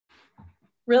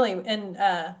Really?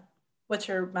 And what's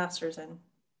your master's in?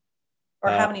 Or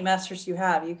Uh, how many masters do you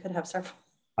have? You could have several.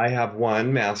 I have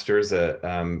one master's and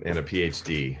a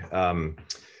PhD.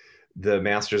 The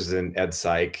master's is in ed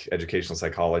psych, educational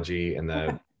psychology, and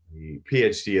Okay. the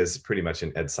PhD is pretty much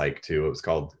in ed psych too. It was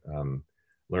called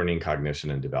learning,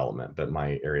 cognition, and development, but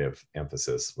my area of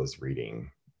emphasis was reading.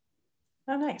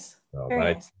 Oh, nice. So,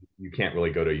 Very nice. you can't really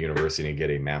go to a university and get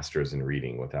a master's in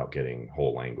reading without getting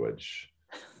whole language.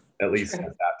 At least at True.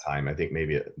 that time, I think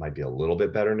maybe it might be a little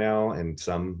bit better now in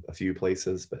a few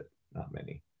places, but not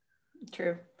many.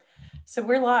 True. So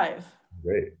we're live.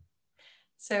 Great.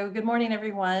 So good morning,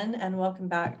 everyone, and welcome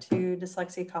back to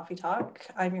Dyslexia Coffee Talk.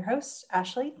 I'm your host,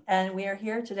 Ashley, and we are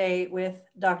here today with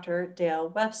Dr. Dale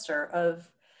Webster of,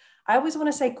 I always want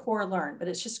to say Core Learn, but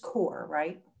it's just Core,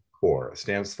 right? CORE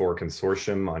stands for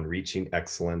Consortium on Reaching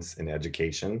Excellence in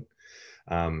Education.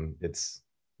 It's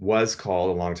was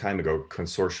called a long time ago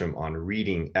Consortium on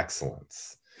Reading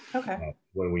Excellence. Okay.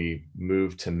 When we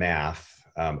moved to math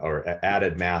or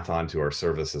added math onto our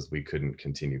services, we couldn't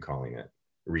continue calling it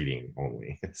reading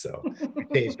only. So we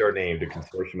changed our name to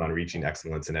Consortium on Reaching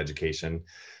Excellence in Education.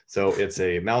 So it's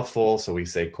a mouthful, so we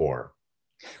say CORE.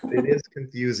 It is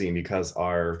confusing because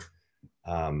our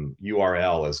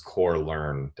URL is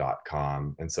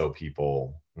corelearn.com. And so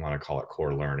people want to call it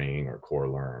core learning or core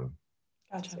learn.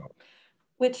 Gotcha. So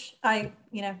Which I,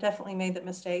 definitely made that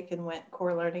mistake and went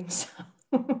Core Learning. So.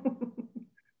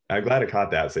 I'm glad I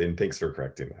caught that. So, and thanks for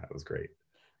correcting that. It was great.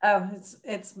 Oh,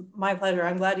 it's my pleasure.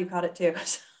 I'm glad you caught it too.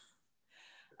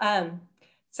 um,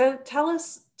 so tell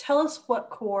us what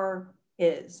core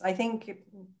is. I think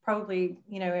probably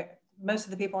most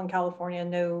of the people in California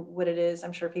know what it is.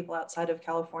 I'm sure people outside of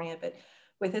California, but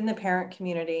within the parent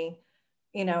community,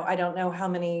 I don't know how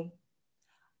many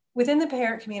within the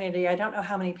parent community. I don't know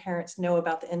how many parents know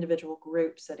about the individual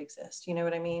groups that exist. You know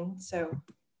what I mean? So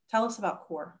tell us about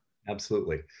core.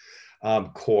 Absolutely.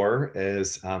 CORE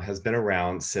has been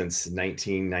around since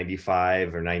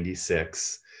 1995 or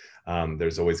 96.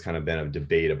 There's always kind of been a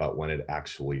debate about when it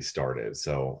actually started.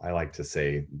 So I like to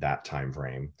say that time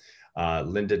frame.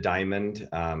 Linda Diamond,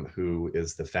 who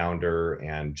is the founder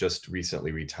and just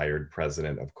recently retired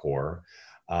president of CORE,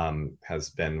 has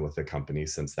been with the company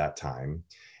since that time.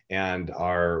 And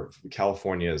our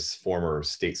California's former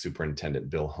state superintendent,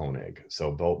 Bill Honig. So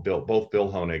both Bill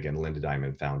Honig and Linda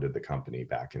Diamond founded the company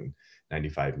back in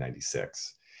 95,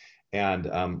 96. And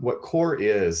what CORE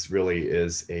is really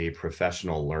is a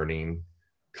professional learning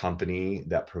company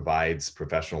that provides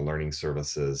professional learning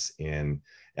services in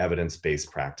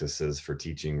evidence-based practices for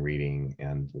teaching, reading,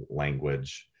 and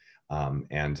language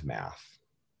and math.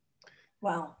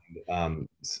 Wow.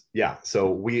 Yeah, so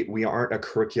we aren't a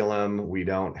curriculum. We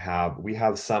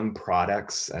have some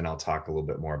products, and I'll talk a little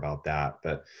bit more about that.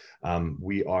 But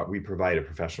we provide a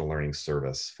professional learning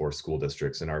service for school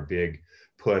districts, and our big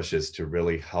push is to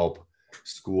really help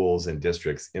schools and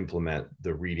districts implement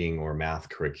the reading or math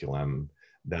curriculum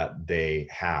that they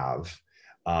have,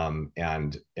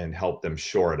 and help them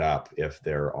shore it up if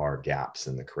there are gaps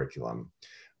in the curriculum.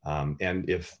 And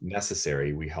if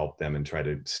necessary, we help them and try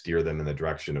to steer them in the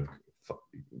direction of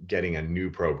getting a new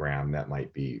program that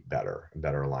might be better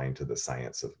aligned to the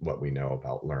science of what we know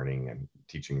about learning and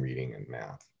teaching reading and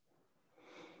math.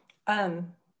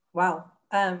 Um, wow.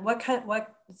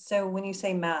 So when you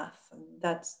say math,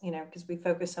 that's, because we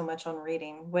focus so much on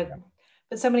reading, Yeah.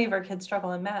 but so many of our kids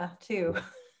struggle in math too.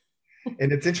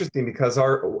 And it's interesting because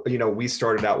we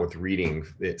started out with reading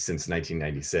since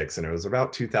 1996, and it was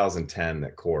about 2010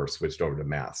 that CORE switched over to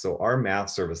math. So our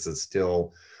math services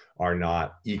still are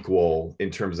not equal in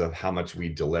terms of how much we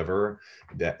deliver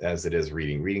that as it is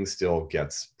reading. Reading still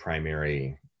gets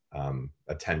primary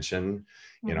attention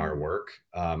in our work,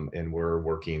 and we're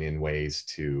working in ways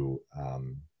to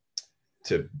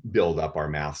build up our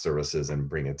math services and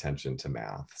bring attention to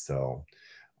math. So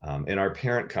and our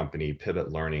parent company,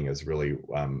 Pivot Learning, is really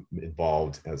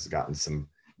involved, has gotten some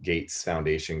Gates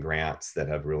Foundation grants that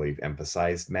have really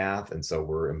emphasized math. And so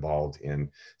we're involved in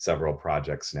several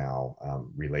projects now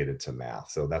related to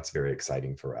math. So that's very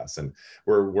exciting for us. And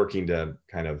we're working to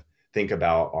kind of think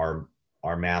about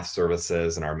our math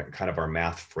services and our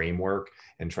math framework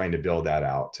and trying to build that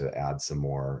out to add some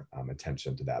more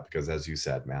attention to that. Because as you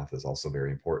said, math is also very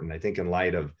important. I think in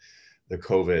light of the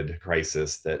COVID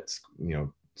crisis that,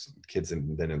 kids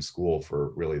have been in school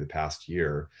for really the past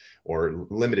year, or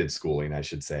limited schooling, I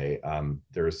should say.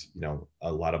 There's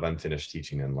a lot of unfinished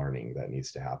teaching and learning that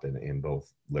needs to happen in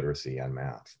both literacy and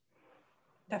math.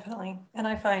 Definitely. And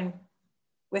I find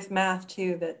with math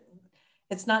too that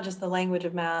it's not just the language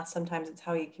of math, sometimes it's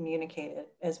how you communicate it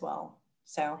as well.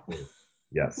 So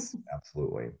Yes,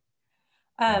 absolutely.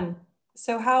 Um,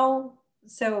 so how,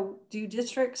 so do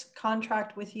districts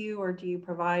contract with you, or do you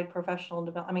provide professional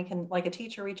development? I mean, can like a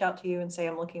teacher reach out to you and say,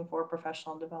 I'm looking for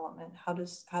professional development? How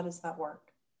does that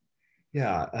work?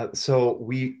 Yeah, so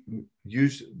we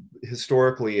use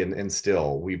historically and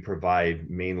still we provide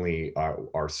mainly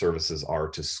our services are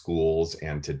to schools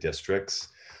and to districts.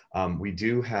 We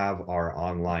do have our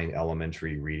online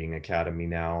elementary reading academy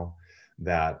now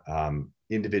that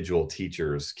individual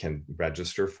teachers can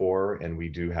register for, and we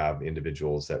do have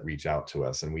individuals that reach out to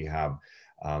us, and we have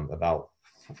about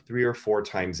 3 or 4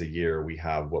 times a year we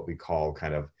have what we call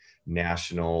kind of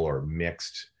national or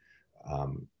mixed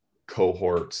um,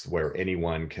 cohorts where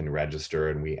anyone can register,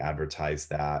 and we advertise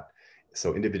that.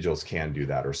 So individuals can do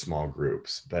that, or small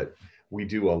groups, but we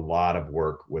do a lot of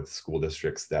work with school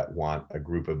districts that want a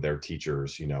group of their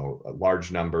teachers,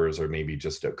 large numbers, or maybe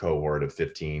just a cohort of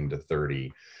 15 to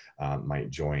 30 might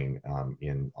join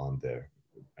in on the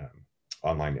um,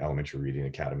 online elementary reading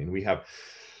academy. And we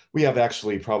have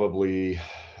actually probably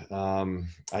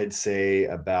I'd say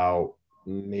about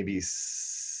maybe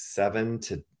 7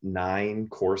 to 9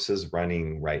 courses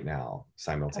running right now Oh,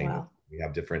 simultaneously. wow. We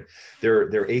have different, they're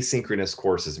asynchronous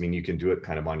courses. I mean, you can do it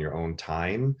kind of on your own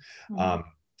time, Mhm. um,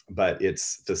 but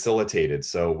it's facilitated.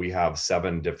 So we have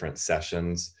 7 different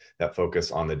sessions that focus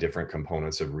on the different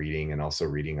components of reading and also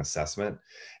reading assessment.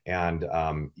 And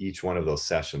each one of those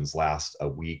sessions lasts a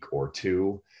week or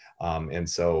two. And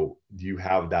so you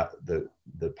have that,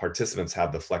 the participants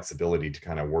have the flexibility to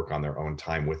kind of work on their own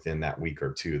time within that week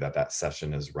or two that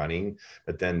session is running.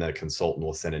 But then the consultant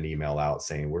will send an email out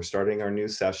saying, we're starting our new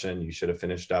session. You should have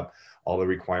finished up all the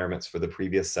requirements for the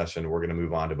previous session. We're going to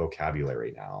move on to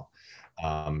vocabulary now.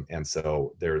 And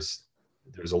so there's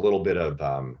a little bit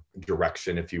of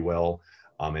direction, if you will,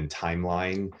 and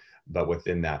timeline. But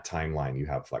within that timeline, you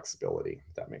have flexibility,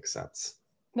 if that makes sense.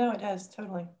 No, it does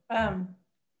totally.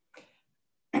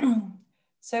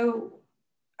 So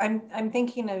I'm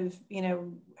thinking of,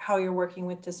 how you're working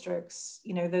with districts,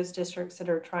 those districts that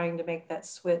are trying to make that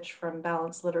switch from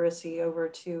balanced literacy over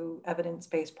to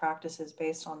evidence-based practices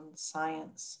based on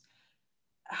science.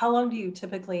 How long do you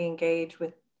typically engage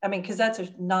with, I mean, because that's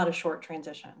not a short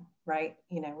transition, right?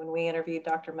 When we interviewed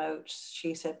Dr. Moach,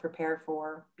 she said prepare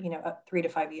for, up 3 to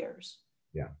 5 years.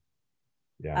 Yeah.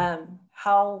 Yeah.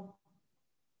 How,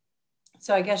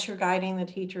 so I guess you're guiding the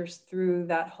teachers through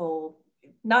that whole,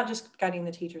 not just guiding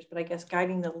the teachers, but I guess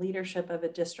guiding the leadership of a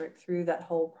district through that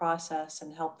whole process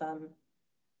and help them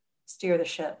steer the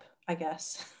ship, I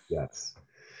guess. Yes.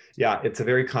 Yeah, it's a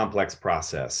very complex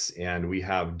process, and we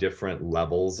have different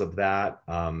levels of that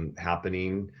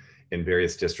happening in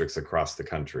various districts across the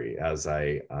country. As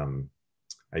I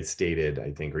stated,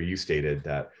 I think, or you stated,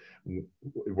 that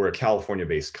we're a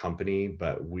California-based company,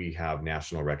 but we have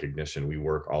national recognition. We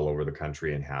work all over the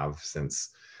country and have since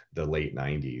the late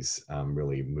 90s,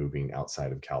 really moving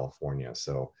outside of California.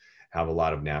 So have a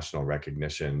lot of national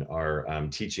recognition. Our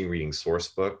teaching reading source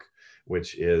book,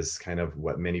 which is kind of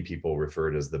what many people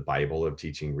refer to as the Bible of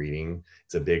teaching reading.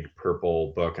 It's a big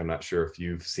purple book. I'm not sure if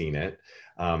you've seen it,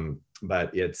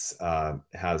 but it's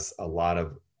has a lot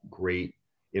of great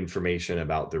information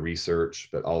about the research,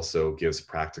 but also gives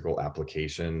practical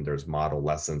application. There's model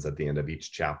lessons at the end of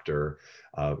each chapter.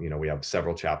 We have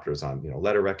several chapters on,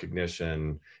 letter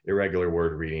recognition, irregular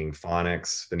word reading,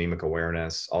 phonics, phonemic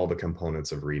awareness, all the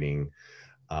components of reading.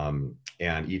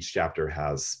 And each chapter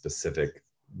has specific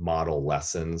model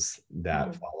lessons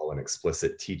that follow an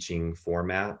explicit teaching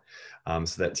format,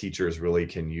 so that teachers really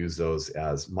can use those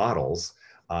as models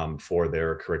for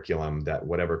their curriculum, that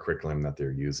whatever curriculum that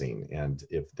they're using. And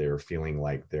if they're feeling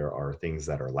like there are things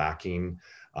that are lacking,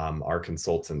 our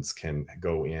consultants can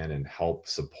go in and help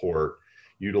support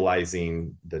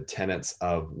utilizing the tenets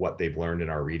of what they've learned in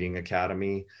our reading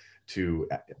academy to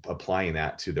applying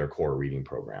that to their core reading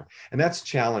program. And that's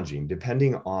challenging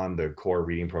depending on the core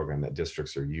reading program that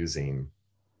districts are using.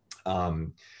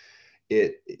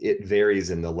 It varies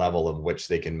in the level of which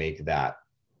they can make that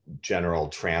general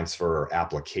transfer or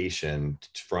application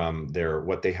from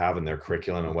what they have in their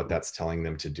curriculum and what that's telling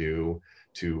them to do,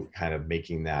 to kind of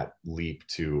making that leap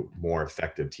to more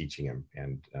effective teaching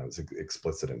and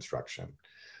explicit instruction.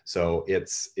 So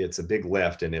it's a big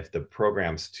lift. And if the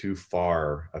program's too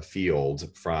far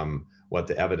afield from what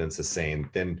the evidence is saying,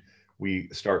 then we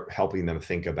start helping them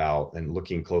think about and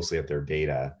looking closely at their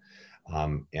data,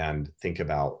 and think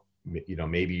about,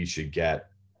 maybe you should get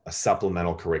a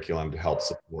supplemental curriculum to help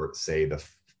support, say, the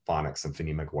phonics and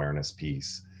phonemic awareness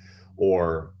piece.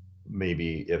 Or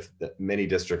maybe if many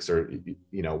districts are,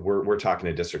 we're talking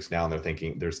to districts now,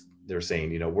 and they're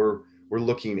saying, we're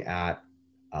looking at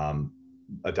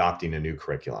adopting a new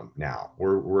curriculum now.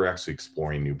 We're actually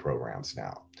exploring new programs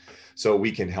now. So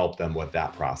we can help them with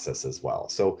that process as well.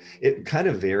 So it kind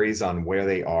of varies on where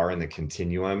they are in the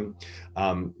continuum.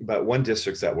 But one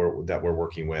district that we're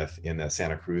working with in the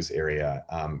Santa Cruz area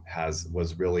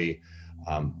was really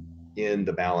in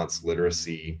the balanced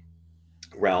literacy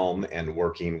realm and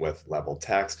working with level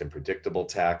text and predictable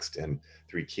text and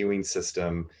 3 cueing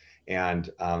system. And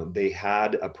they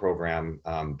had a program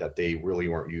that they really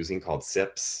weren't using called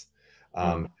SIPS.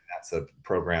 That's a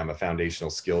program, a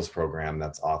foundational skills program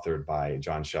that's authored by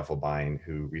John Scheffelbein,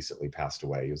 who recently passed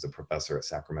away. He was a professor at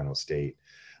Sacramento State,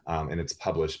 and it's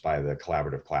published by the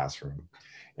Collaborative Classroom.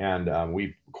 And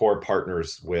we core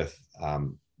partners with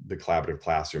the Collaborative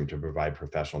Classroom to provide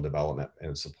professional development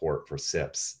and support for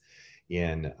SIPS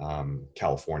in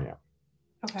California.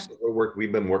 Okay. So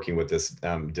we've been working with this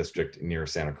district near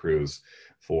Santa Cruz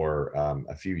for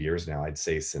a few years now, I'd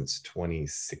say since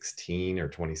 2016 or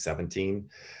 2017,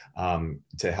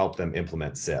 to help them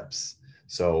implement SIPS.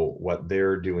 So what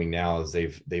they're doing now is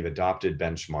they've adopted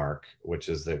Benchmark, which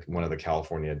is one of the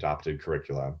California adopted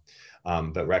curricula,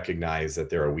 but recognize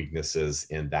that there are weaknesses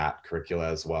in that curricula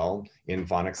as well in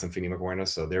phonics and phonemic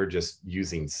awareness. So they're just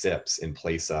using SIPS in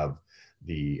place of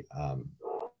the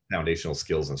foundational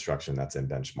skills instruction that's in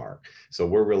Benchmark. So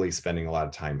we're really spending a lot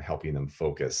of time helping them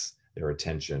focus their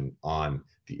attention on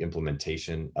the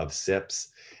implementation of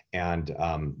SIPS, and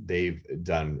they've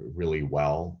done really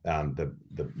well.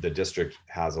 The district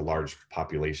has a large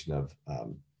population of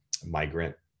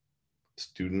migrant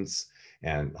students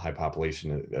and high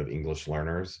population of English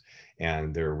learners,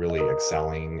 and they're really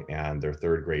excelling, and their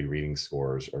 3rd grade reading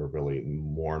scores are really,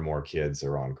 more and more kids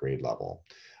are on grade level.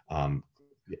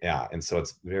 Yeah, and so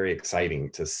it's very exciting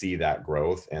to see that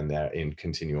growth and that in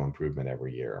continual improvement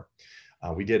every year.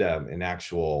 We did an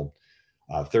actual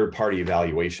third-party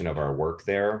evaluation of our work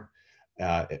there,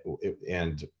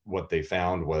 and what they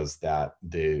found was that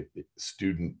the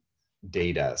student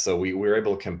data, so we were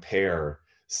able to compare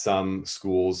some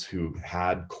schools who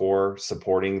had core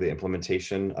supporting the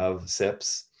implementation of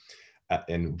SIPS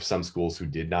and some schools who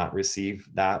did not receive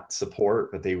that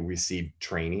support, but they received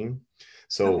training.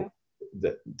 So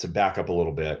to back up a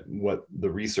little bit, what the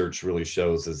research really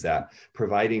shows is that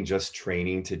providing just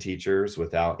training to teachers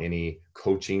without any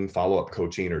coaching, follow-up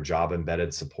coaching or job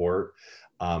embedded support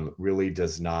really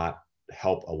does not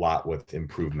help a lot with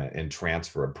improvement and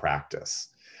transfer of practice.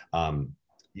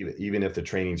 Even if the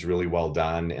training is really well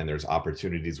done and there's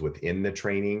opportunities within the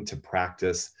training to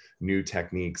practice new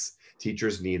techniques,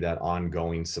 teachers need that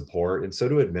ongoing support, and so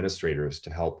do administrators, to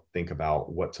help think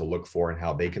about what to look for and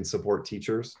how they can support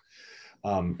teachers.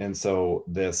 And so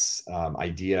this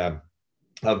idea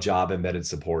of job embedded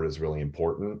support is really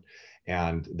important,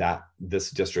 and that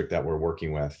this district that we're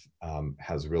working with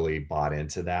has really bought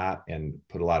into that and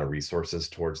put a lot of resources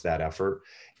towards that effort,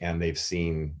 and they've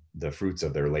seen the fruits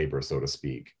of their labor, so to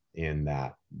speak, in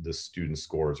that the student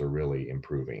scores are really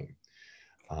improving.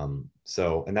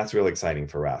 And that's really exciting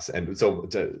for us. And so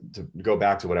to go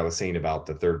back to what I was saying about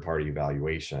the third-party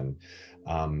evaluation,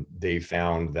 they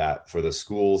found that for the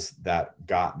schools that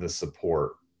got the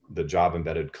support, the job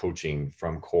embedded coaching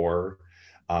from CORE,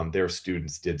 their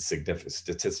students did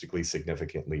statistically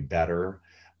significantly better,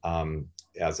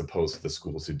 as opposed to the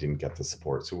schools who didn't get the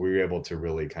support. So we were able to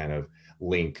really kind of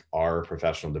link our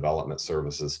professional development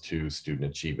services to student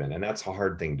achievement. And that's a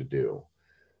hard thing to do.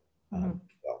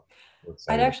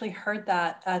 I'd actually heard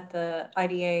that at the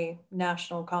IDA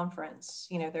National Conference.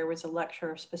 You know, there was a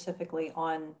lecture specifically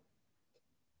on,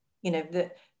 you know,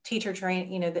 the teacher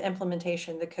training, you know, the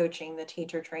implementation, the coaching, the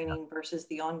teacher training versus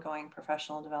the ongoing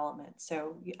professional development.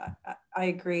 So I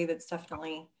agree that's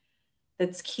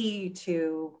key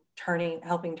to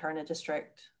helping turn a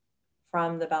district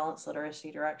from the balanced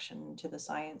literacy direction to the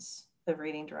science of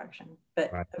reading direction.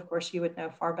 But of course you would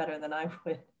know far better than I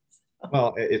would.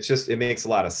 Well, it makes a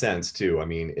lot of sense too. I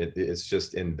mean, it's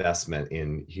just investment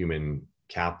in human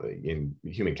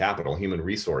capital, human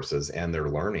resources, and their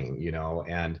learning, you know,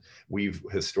 and we've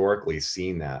historically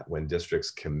seen that when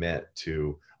districts commit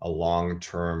to a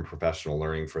long-term professional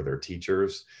learning for their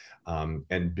teachers,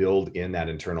 and build in that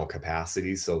internal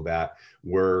capacity, so that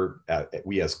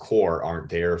we as CORE aren't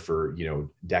there for, you know,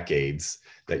 decades,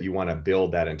 that you want to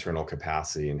build that internal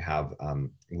capacity and have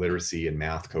literacy and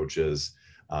math coaches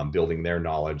building their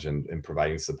knowledge and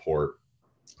providing support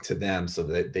to them so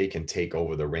that they can take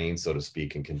over the reins, so to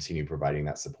speak, and continue providing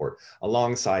that support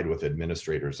alongside with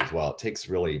administrators as well. It takes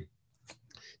really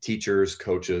teachers,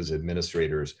 coaches,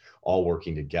 administrators all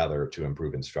working together to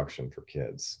improve instruction for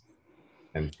kids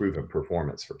and improve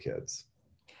performance for kids.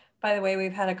 By the way,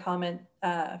 we've had a comment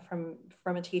from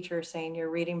a teacher saying your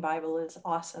reading Bible is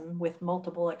awesome with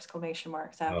multiple exclamation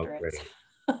marks Oh, after it. great.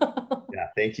 Yeah,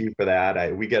 thank you for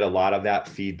that. We get a lot of that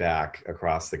feedback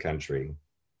across the country.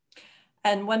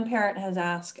 And one parent has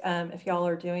asked if y'all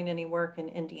are doing any work in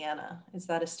Indiana. Is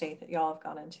that a state that y'all have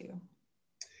gone into?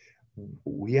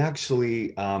 We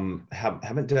actually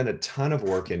haven't done a ton of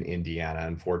work in Indiana,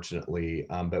 unfortunately,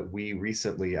 but we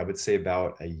recently, I would say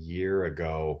about a year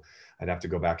ago, I'd have to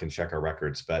go back and check our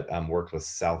records, but worked with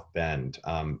South Bend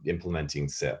implementing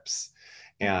SIPs.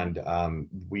 And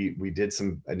we did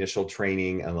some initial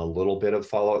training and a little bit of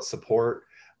follow-up support,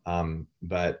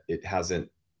 but it hasn't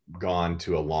gone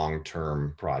to a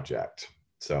long-term project.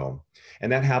 So,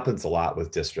 and that happens a lot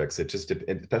with districts. It just,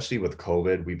 especially with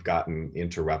COVID, we've gotten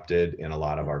interrupted in a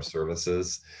lot of our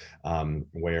services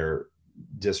where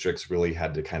districts really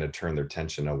had to kind of turn their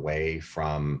attention away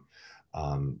from,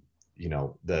 you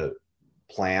know, the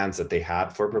plans that they had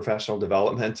for professional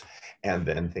development, and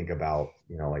then think about,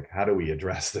 you know, like, how do we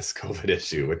address this COVID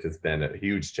issue, which has been a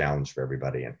huge challenge for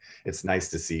everybody. And it's nice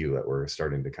to see that we're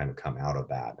starting to kind of come out of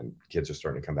that, and kids are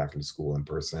starting to come back into school in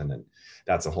person, and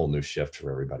that's a whole new shift for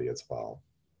everybody as well.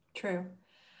 True.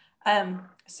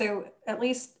 So at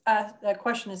least a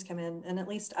question has come in, and at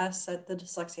least us at the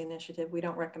Dyslexia Initiative, we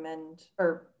don't recommend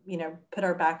or, you know, put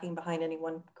our backing behind any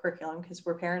one curriculum because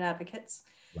we're parent advocates.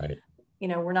 Right. You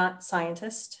know, we're not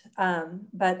scientists,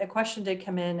 but a question did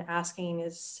come in asking,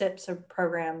 is SIPS a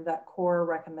program that CORE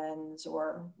recommends?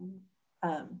 Or,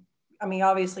 I mean,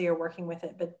 obviously you're working with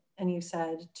it, but, and you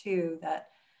said too, that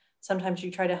sometimes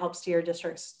you try to help steer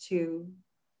districts to,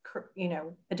 you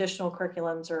know, additional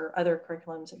curriculums or other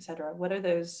curriculums, et cetera. What are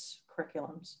those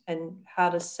curriculums and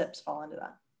how does SIPS fall into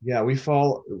that? Yeah, we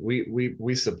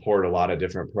support a lot of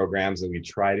different programs, and we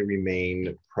try to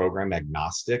remain program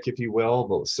agnostic, if you will,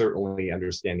 but certainly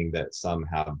understanding that some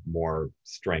have more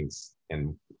strengths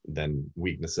than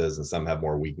weaknesses, and some have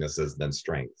more weaknesses than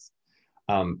strengths.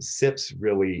 SIPS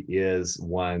really is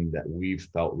one that we've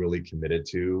felt really committed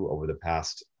to over the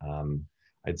past,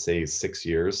 I'd say 6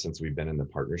 years since we've been in the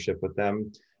partnership with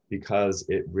them, because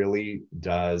it really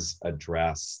does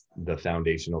address the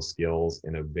foundational skills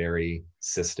in a very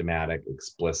systematic,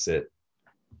 explicit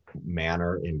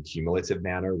manner, in cumulative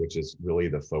manner, which is really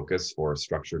the focus for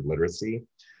structured literacy.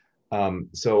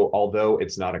 So although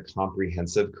it's not a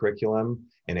comprehensive curriculum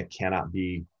and it cannot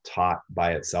be taught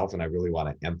by itself, and I really want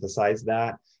to emphasize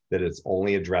that it's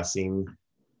only addressing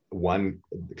one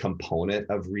component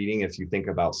of reading. If you think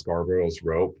about Scarborough's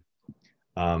rope,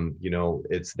 you know,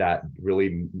 it's that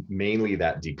really mainly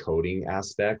that decoding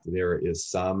aspect. There is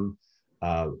some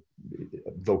addressing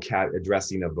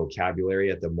of vocabulary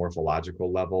at the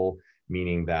morphological level,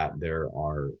 meaning that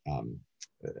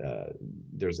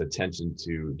there's attention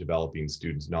to developing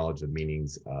students' knowledge of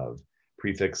meanings of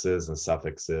prefixes and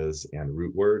suffixes and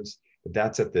root words. But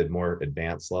that's at the more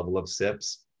advanced level of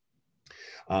SIPs.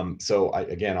 So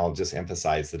again, I'll just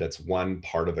emphasize that it's one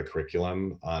part of the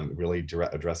curriculum on really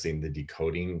addressing the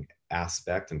decoding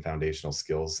aspect and foundational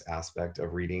skills aspect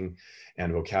of reading,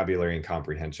 and vocabulary and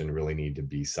comprehension really need to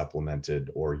be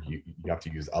supplemented, or you have to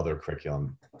use other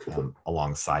curriculum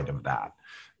alongside of that,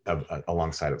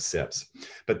 alongside of SIPs.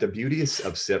 But the beauty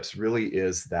of SIPs really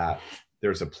is that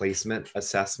there's a placement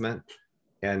assessment.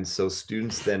 And so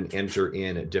students then enter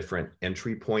in at different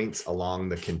entry points along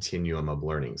the continuum of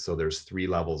learning. So there's 3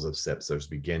 levels of SIPs. There's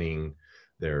beginning,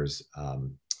 there's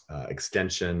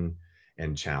extension,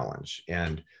 and challenge.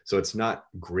 And so it's not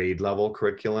grade level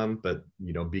curriculum, but,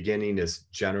 you know, beginning is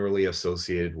generally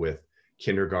associated with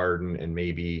kindergarten and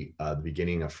maybe the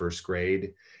beginning of first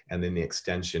grade. And then the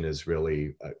extension is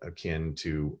really akin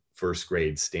to first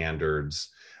grade standards,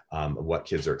 of what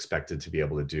kids are expected to be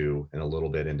able to do, and a little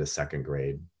bit into second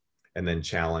grade. And then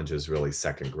challenge is really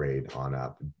second grade on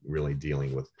up, really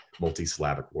dealing with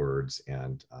multisyllabic words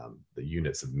and the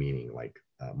units of meaning, like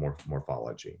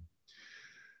morphology.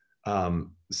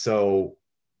 So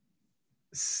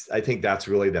I think that's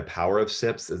really the power of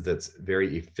SIPs, is that's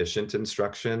very efficient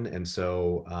instruction. And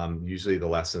so usually the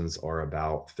lessons are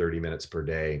about 30 minutes per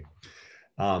day.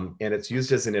 And it's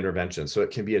used as an intervention. So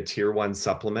it can be a tier 1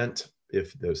 supplement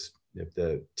if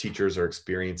the teachers are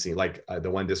experiencing, like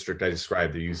the one district I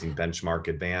described, they're using Benchmark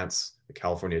Advance, the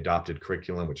California adopted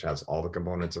curriculum, which has all the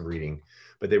components of reading,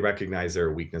 but they recognize there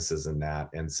are weaknesses in that.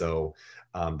 And so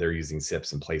they're using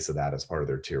SIPs in place of that as part of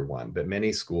their tier 1. But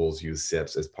many schools use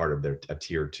SIPs as part of a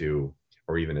tier 2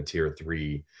 or even a tier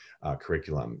 3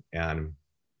 curriculum. And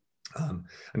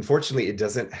unfortunately, it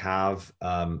doesn't have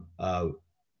a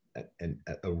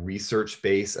research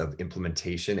base of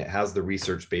implementation. It has the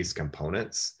research-based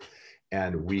components.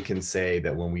 And we can say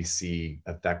that when we see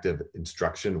effective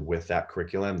instruction with that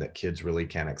curriculum, that kids really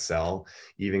can excel,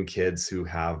 even kids who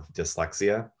have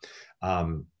dyslexia.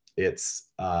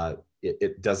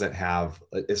 It doesn't have,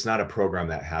 it's not a program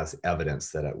that has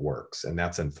evidence that it works. And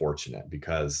that's unfortunate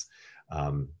because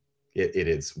it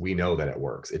is, we know that it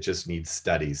works. It just needs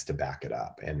studies to back it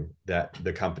up. And that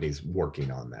the company's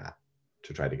working on that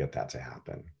to try to get that to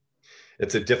happen.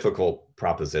 It's a difficult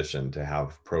proposition to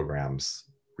have programs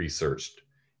researched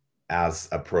as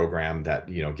a program that,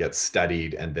 you know, gets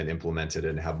studied and then implemented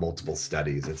and have multiple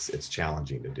studies. It's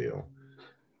challenging to do.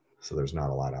 So there's not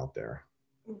a lot out there.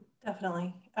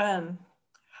 Definitely.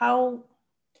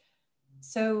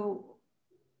 So,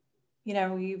 you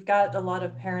know, you've got a lot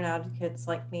of parent advocates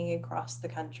like me across the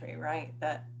country, right?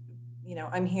 That, you know,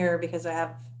 I'm here because I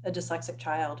have a dyslexic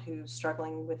child who's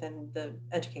struggling within the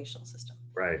educational system.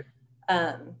 Right.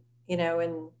 You know,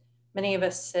 and many of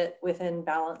us sit within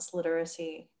balanced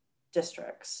literacy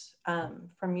districts.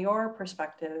 From your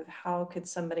perspective, how could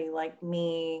somebody like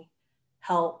me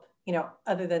help, you know,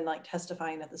 other than like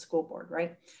testifying at the school board,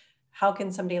 right? How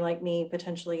can somebody like me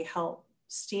potentially help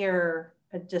steer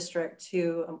a district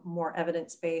to a more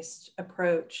evidence-based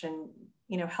approach and,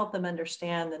 you know, help them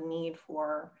understand the need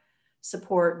for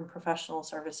support and professional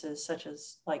services such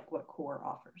as like what CORE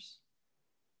offers?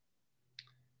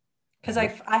 Because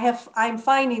I'm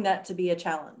finding that to be a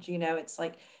challenge. You know, it's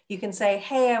like you can say,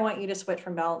 hey, I want you to switch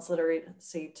from balanced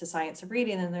literacy to science of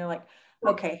reading. And they're like,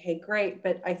 okay, hey, great.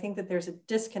 But I think that there's a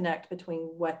disconnect between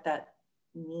what that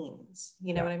means.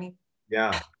 You know what I mean?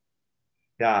 Yeah.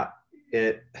 Yeah.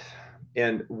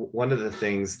 And one of the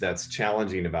things that's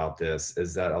challenging about this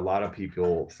is that a lot of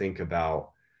people think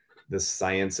about the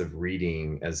science of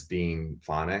reading as being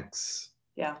phonics.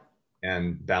 Yeah.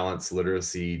 And balanced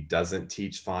literacy doesn't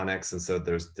teach phonics. And so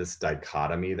there's this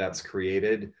dichotomy that's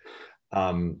created.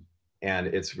 And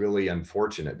it's really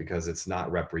unfortunate because it's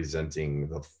not representing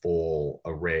the full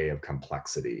array of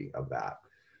complexity of that.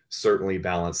 Certainly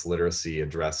balanced literacy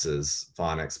addresses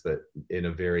phonics, but in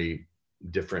a very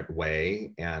different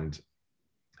way. And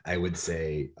I would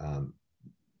say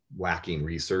lacking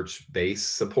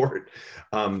research-based support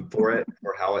for it,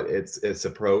 for how it's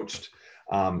approached.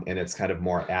 And it's kind of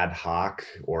more ad hoc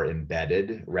or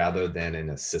embedded rather than in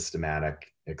a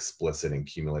systematic, explicit, and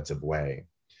cumulative way.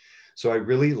 So I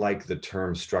really like the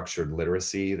term structured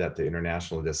literacy that the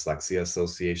International Dyslexia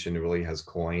Association really has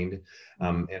coined.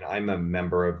 And I'm a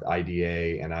member of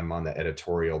IDA and I'm on the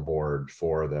editorial board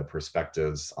for the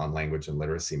Perspectives on Language and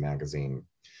Literacy magazine.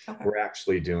 Okay. We're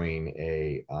actually doing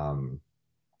a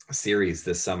series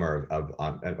this summer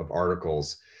of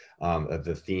articles.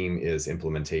 The theme is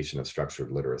implementation of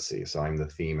structured literacy. So I'm the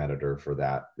theme editor for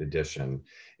that edition.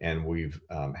 And we've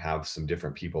have some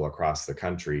different people across the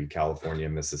country, California,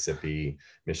 Mississippi,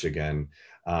 Michigan,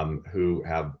 who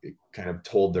have kind of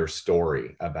told their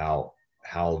story about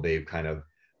how they've kind of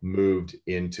moved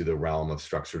into the realm of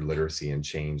structured literacy and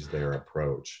changed their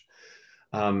approach.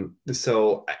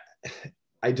 So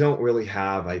I don't really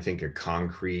have, I think, a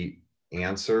concrete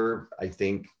answer. I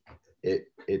think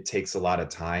it takes a lot of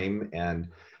time, and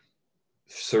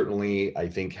certainly I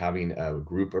think having a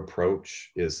group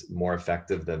approach is more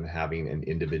effective than having an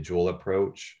individual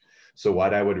approach. So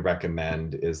what I would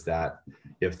recommend is that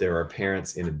if there are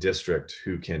parents in a district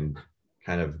who can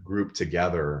kind of group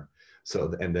together,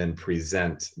 so and then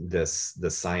present the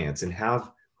science and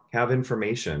have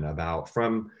information about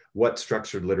from what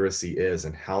structured literacy is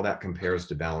and how that compares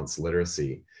to balanced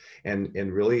literacy, and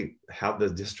really have the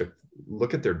district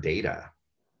look at their data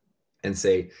and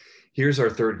say, here's our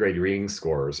third grade reading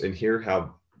scores, and here have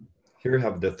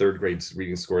the third grade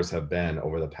reading scores have been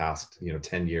over the past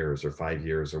 10 years or 5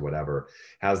 years or whatever.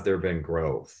 Has there been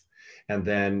growth? And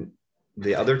then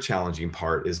the other challenging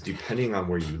part is, depending on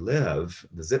where you live,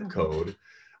 the zip code,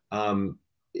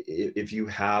 if you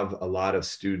have a lot of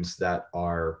students that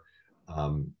are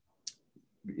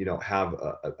have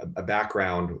a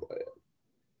background,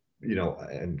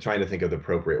 I'm trying to think of the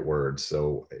appropriate words,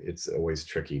 so it's always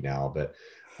tricky now, but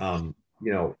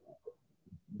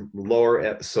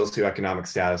lower socioeconomic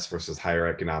status versus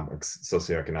higher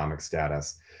socioeconomic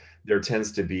status, there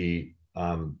tends to be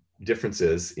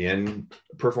differences in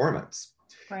performance,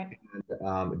 right,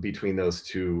 between those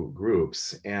two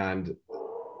groups. And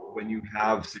when you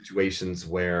have situations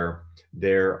where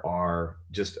there are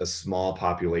just a small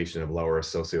population of lower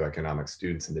socioeconomic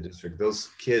students in the district, those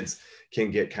kids can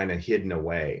get kind of hidden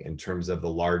away in terms of the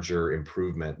larger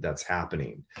improvement that's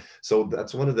happening. So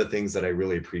that's one of the things that I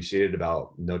really appreciated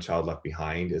about No Child Left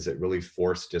Behind, is it really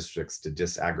forced districts to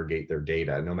disaggregate their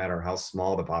data, no matter how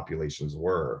small the populations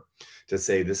were, to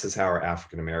say, this is how our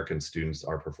African American students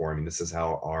are performing, this is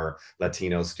how our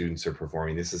Latino students are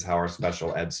performing, this is how our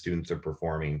special ed students are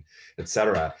performing, et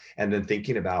cetera. And then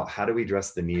thinking about, how do we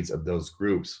address the needs of those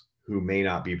groups who may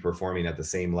not be performing at the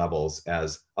same levels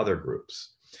as other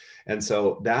groups. And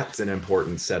so that's an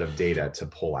important set of data to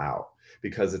pull out,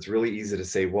 because it's really easy to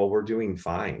say, well, we're doing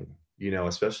fine, you know,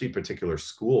 especially particular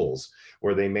schools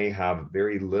where they may have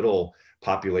very little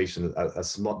population, a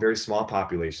small, very small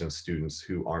population of students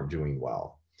who aren't doing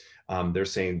well. They're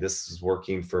saying this is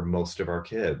working for most of our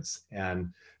kids,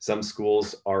 and some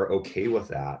schools are okay with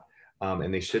that,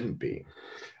 and they shouldn't be.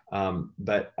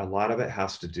 But a lot of it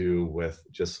has to do with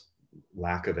just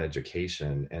lack of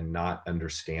education and not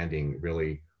understanding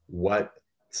really what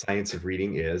science of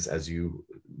reading is, as you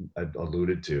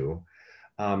alluded to,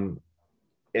 and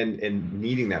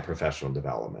needing that professional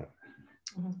development.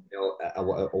 Mm-hmm. You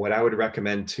know, what I would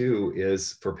recommend too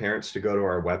is for parents to go to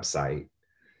our website,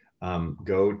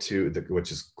 go to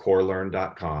which is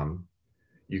corelearn.com.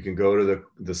 You can go to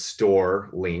the store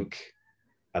link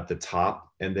at the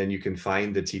top, and then you can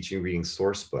find the Teaching Reading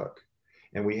source book.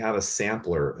 And we have a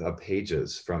sampler of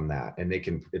pages from that, and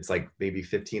it's like maybe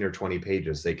 15 or 20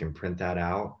 pages. They can print that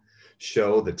out,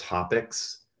 show the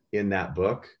topics in that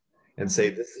book, and say,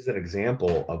 this is an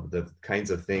example of the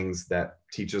kinds of things that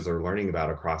teachers are learning about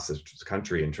across this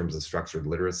country in terms of structured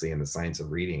literacy and the science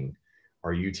of reading.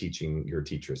 Are you teaching your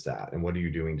teachers that? And what are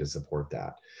you doing to support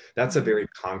that? That's a very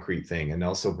concrete thing. And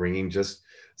also bringing just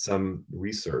some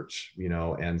research, you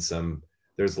know, and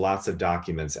there's lots of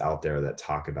documents out there that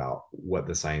talk about what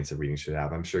the science of reading should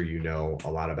have. I'm sure you know a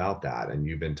lot about that, and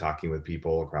you've been talking with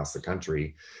people across the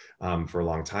country for a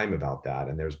long time about that.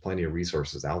 And there's plenty of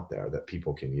resources out there that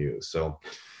people can use. So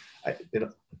a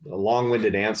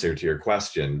long-winded answer to your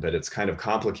question, but it's kind of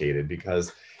complicated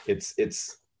because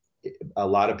a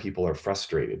lot of people are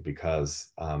frustrated because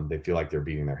they feel like they're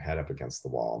beating their head up against the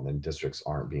wall, and then districts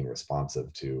aren't being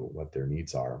responsive to what their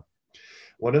needs are.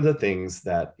 One of the things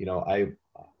that, you know,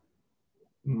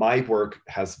 my work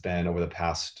has been over the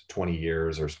past 20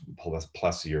 years or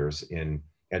plus years in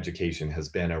education has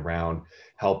been around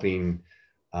helping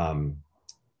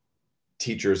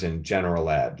teachers in general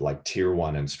ed, like tier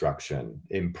 1 instruction,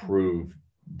 improve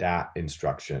that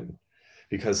instruction,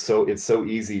 because it's so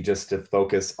easy just to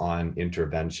focus on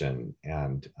intervention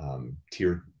and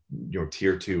tier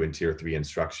 2 and tier 3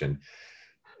 instruction.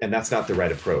 And that's not the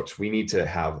right approach. We need to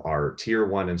have our tier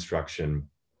 1 instruction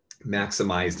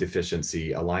maximized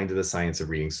efficiency, aligned to the science of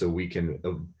reading, so we can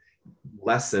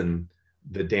lessen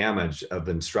the damage of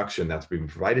instruction that's being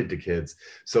provided to kids,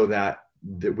 so that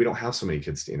we don't have so many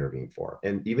kids to intervene for.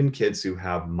 And even kids who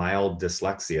have mild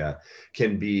dyslexia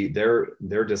their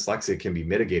dyslexia can be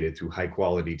mitigated through high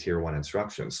quality tier 1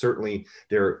 instruction. Certainly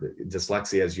their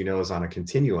dyslexia, as you know, is on a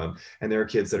continuum, and there are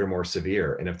kids that are more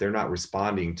severe. And if they're not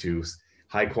responding to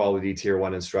high quality tier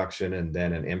 1 instruction and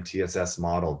then an MTSS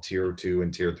model tier 2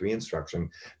 and tier 3 instruction,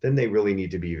 then they really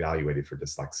need to be evaluated for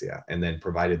dyslexia and then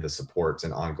provided the supports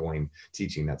and ongoing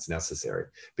teaching that's necessary.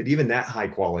 But even that high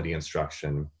quality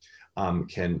instruction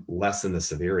can lessen the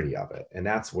severity of it. And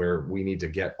that's where we need to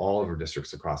get all of our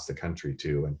districts across the country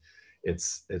to. And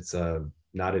it's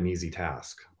not an easy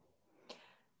task.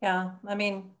 Yeah, I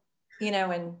mean, you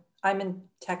know, and I'm in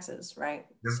Texas, right?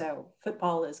 Yeah. So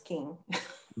football is king.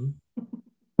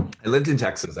 I lived in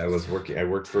Texas. I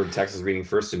worked for Texas Reading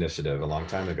First Initiative a long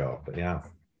time ago, but yeah.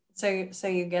 So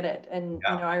you get it. And,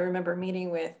 yeah. You know, I remember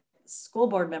meeting with school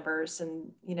board members,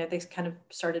 and, you know, they kind of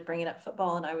started bringing up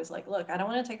football, and I was like, look, I don't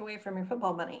want to take away from your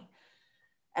football money.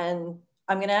 And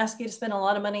I'm going to ask you to spend a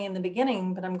lot of money in the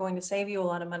beginning, but I'm going to save you a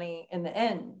lot of money in the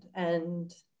end.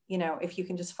 And, you know, if you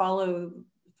can just follow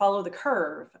the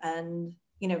curve, and,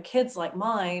 you know, kids like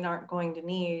mine aren't going to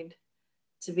need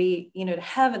to be, you know, to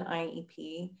have an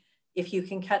IEP if you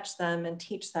can catch them and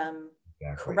teach them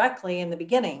correctly in the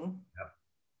beginning. Yep.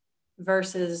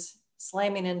 Versus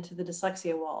slamming into the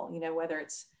dyslexia wall, you know, whether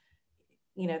it's,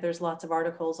 you know, there's lots of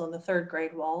articles on the 3rd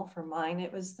grade wall. For mine,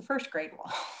 it was the 1st grade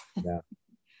wall. Yeah.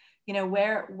 You know,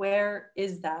 where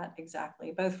is that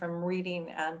exactly, both from reading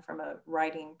and from a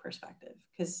writing perspective?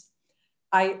 Because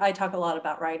I talk a lot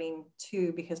about writing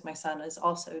too, because my son is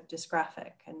also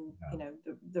dysgraphic, and you know,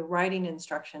 the writing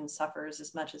instruction suffers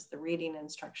as much as the reading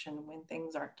instruction when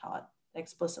things aren't taught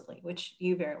explicitly, which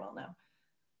you very well know.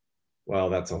 Well,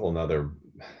 that's a whole nother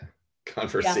Yeah.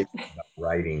 conversation about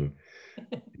writing,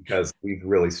 because we've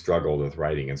really struggled with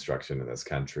writing instruction in this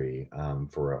country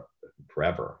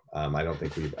forever. I don't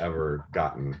think we've ever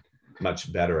gotten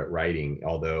much better at writing,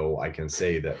 although I can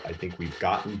say that I think we've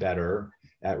gotten better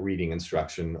at reading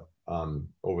instruction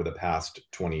over the past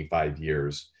 25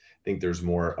 years. I think there's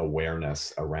more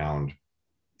awareness around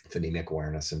phonemic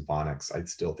awareness and phonics. I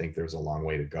still think there's a long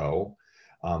way to go.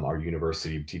 Our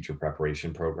university teacher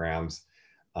preparation programs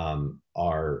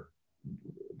are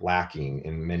lacking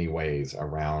in many ways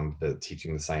around the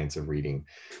teaching the science of reading,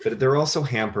 but they're also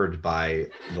hampered by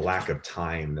the lack of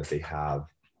time that they have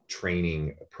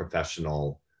training a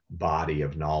professional body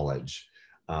of knowledge.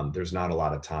 There's not a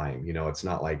lot of time. You know, it's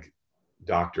not like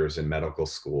doctors in medical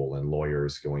school and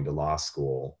lawyers going to law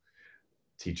school.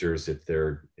 Teachers, if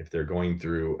they're going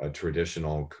through a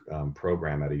traditional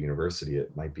program at a university,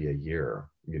 it might be a year,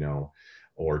 you know,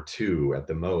 or two at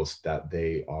the most, that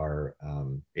they are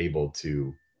able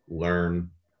to learn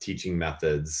teaching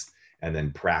methods and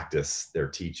then practice their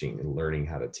teaching and learning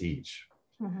how to teach.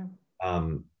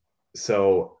 Mm-hmm.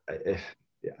 So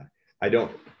yeah, I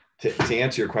don't, to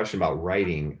answer your question about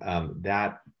writing,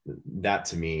 that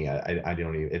to me, I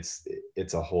don't even,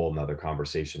 it's a whole nother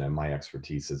conversation, and my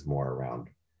expertise is more around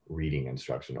reading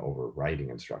instruction over writing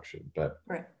instruction. But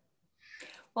right.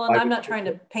 Well, and I'm not trying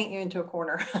to paint you into a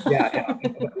corner. Yeah.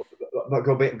 But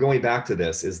going back to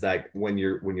this is that when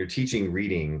you're teaching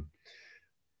reading,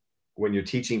 when you're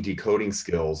teaching decoding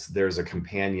skills, there's a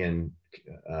companion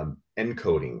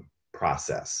encoding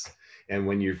process. And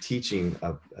when you're teaching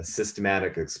a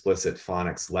systematic explicit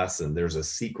phonics lesson, there's a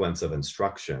sequence of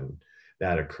instruction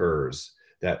that occurs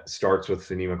that starts with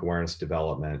phonemic awareness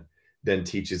development, then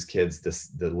teaches kids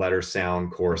the letter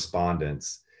sound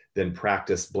correspondence, then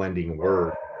practice blending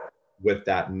words with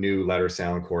that new letter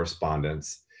sound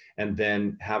correspondence, and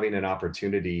then having an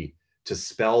opportunity to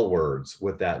spell words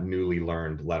with that newly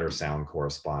learned letter sound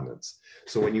correspondence.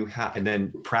 So when you have, and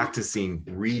then practicing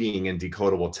reading and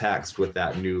decodable text with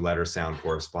that new letter sound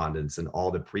correspondence and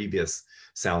all the previous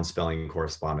sound spelling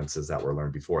correspondences that were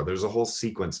learned before. There's a whole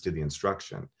sequence to the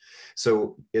instruction.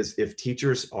 So if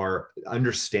teachers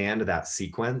understand that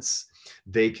sequence,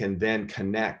 they can then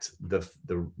connect the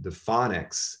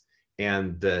phonics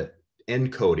and the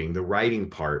encoding, the writing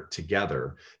part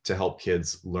together to help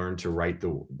kids learn to write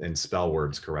and spell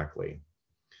words correctly.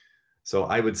 So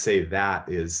I would say that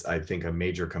is, I think, a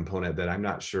major component that I'm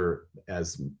not sure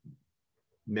as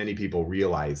many people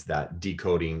realize, that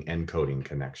decoding encoding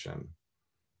connection.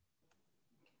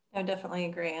 I definitely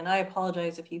agree. And I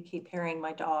apologize if you keep hearing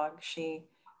my dog. She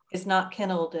is not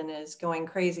kenneled and is going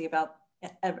crazy about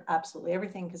absolutely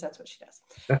everything, because that's what she does.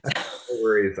 No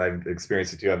worries. I've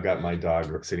experienced it too. I've got my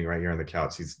dog sitting right here on the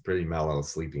couch. He's pretty mellow,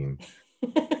 sleeping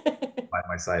by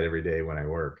my side every day when I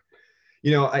work.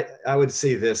 You know, I would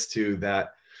say this too,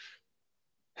 that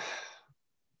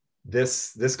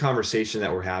this conversation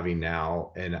that we're having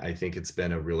now, and I think it's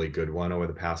been a really good one over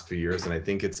the past few years, and I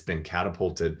think it's been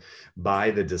catapulted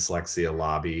by the dyslexia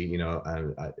lobby. You know,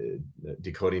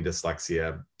 decoding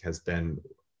dyslexia has been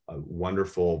a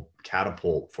wonderful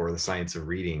catapult for the science of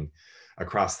reading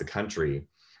across the country,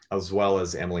 as well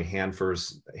as Emily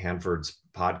Hanford's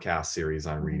podcast series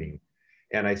on reading.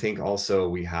 And I think also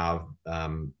we have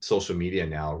social media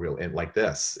now, and like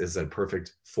this is a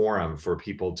perfect forum for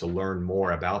people to learn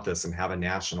more about this and have a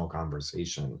national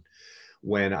conversation.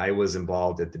 When I was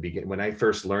involved at the beginning, when I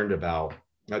first learned about,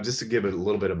 just to give it a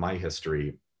little bit of my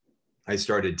history, I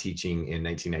started teaching in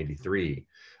 1993.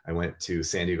 I went to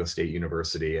San Diego State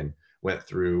University and went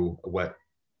through what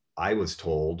I was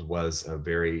told was a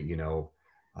very,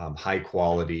 high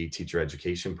quality teacher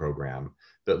education program,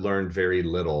 but learned very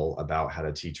little about how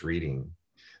to teach reading.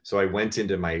 So I went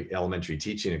into my elementary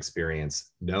teaching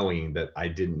experience knowing that I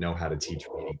didn't know how to teach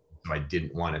reading. So I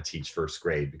didn't want to teach first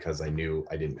grade because I knew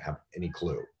I didn't have any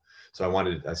clue. So I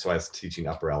was teaching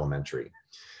upper elementary.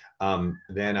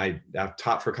 Then I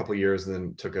taught for a couple of years, and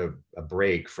then took a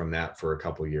break from that for a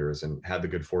couple of years, and had the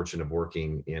good fortune of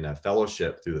working in a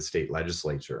fellowship through the state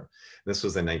legislature. This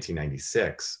was in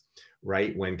 1996,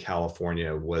 right when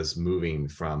California was moving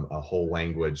from a whole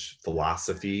language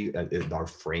philosophy, our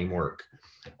framework,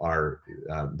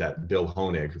 that Bill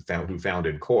Honig, who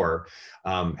founded CORE,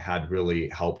 had really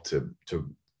helped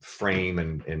to frame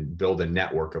and build a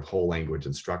network of whole language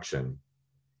instruction.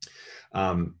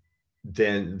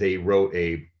 Then they wrote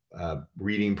a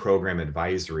reading program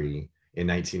advisory in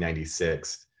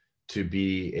 1996 to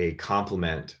be a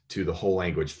complement to the whole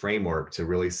language framework, to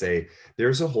really say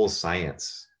there's a whole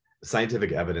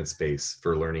scientific evidence base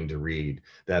for learning to read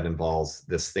that involves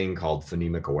this thing called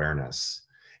phonemic awareness.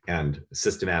 and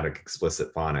systematic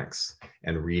explicit phonics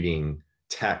and reading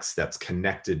text that's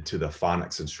connected to the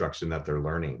phonics instruction that they're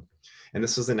learning. And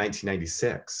this was in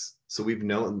 1996. So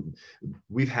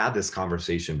we've had this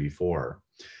conversation before.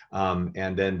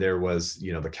 And then there was,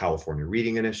 the California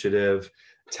Reading Initiative.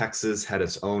 Texas had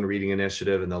its own reading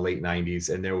initiative in the late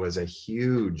 90s, and there was a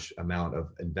huge amount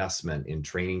of investment in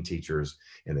training teachers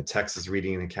in the Texas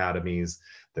Reading Academies,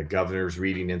 the Governor's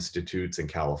Reading Institutes in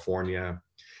California.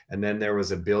 And then there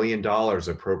was $1 billion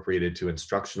appropriated to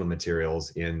instructional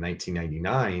materials in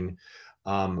 1999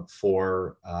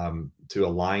 to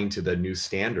align to the new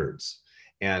standards.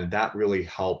 And that really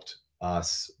helped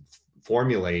us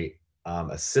formulate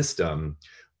a system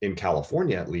in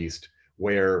California, at least,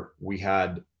 where we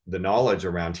had the knowledge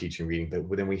around teaching reading,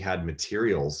 but then we had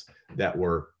materials that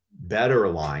were better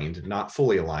aligned, not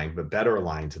fully aligned, but better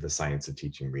aligned to the science of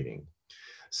teaching reading.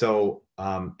 So,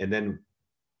 and then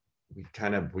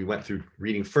we went through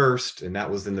reading first, and that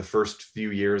was in the first few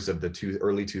years of the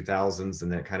early 2000s,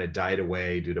 and then it kind of died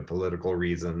away due to political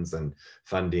reasons and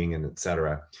funding and et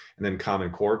cetera. And then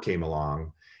Common Core came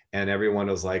along, and everyone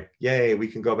was like, yay, we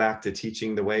can go back to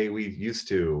teaching the way we used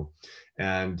to.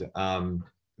 And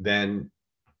then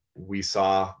we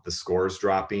saw the scores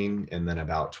dropping. And then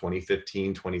about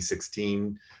 2015,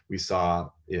 2016, we saw,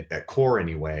 at Core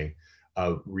anyway,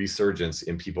 a resurgence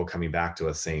in people coming back to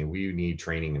us saying, we need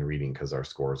training in reading because our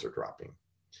scores are dropping.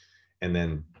 And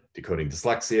then Decoding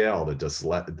Dyslexia, all the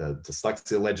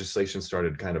dyslexia legislation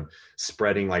started kind of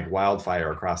spreading like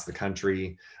wildfire across the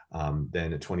country.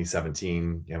 Then in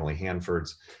 2017, Emily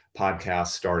Hanford's podcast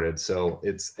started. So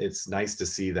it's nice to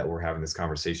see that we're having this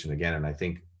conversation again. And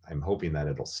I'm hoping that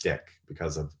it'll stick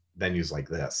because of venues like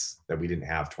this that we didn't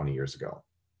have 20 years ago.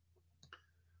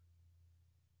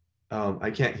 I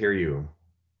can't hear you.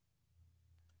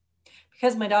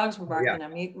 Because my dogs were barking, yeah.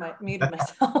 I muted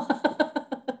myself.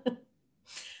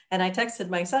 And I texted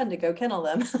my son to go kennel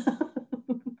them.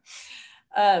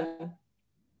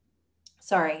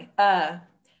 Sorry.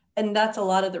 And that's a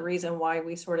lot of the reason why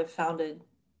we sort of founded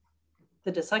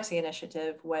the Dyslexia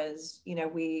Initiative was,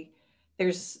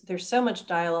 there's so much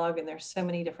dialogue and there's so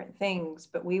many different things,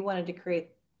 but we wanted to create,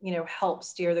 help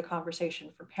steer the conversation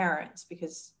for parents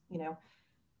because,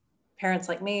 parents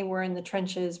like me, we're in the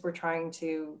trenches, we're trying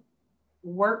to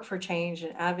work for change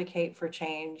and advocate for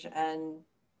change. And,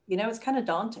 it's kind of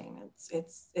daunting.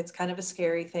 It's kind of a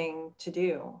scary thing to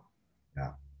do.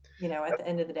 Yeah. At the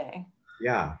end of the day.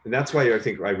 Yeah. And that's why I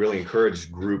think I really encourage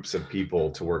groups of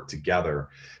people to work together,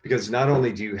 because not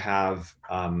only do you have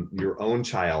your own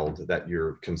child that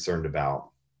you're concerned about,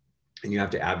 and you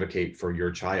have to advocate for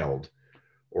your child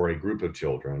or a group of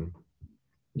children,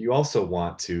 you also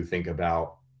want to think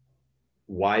about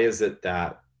why is it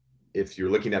that if you're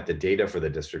looking at the data for the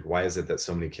district, why is it that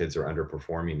so many kids are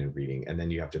underperforming in reading? And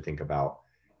then you have to think about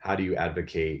how do you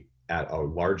advocate at a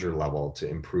larger level to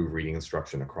improve reading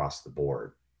instruction across the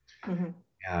board. Mm-hmm.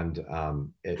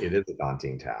 And it is a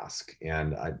daunting task.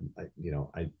 And I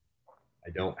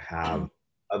don't have,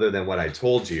 other than what I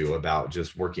told you about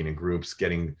just working in groups,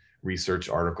 getting research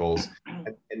articles,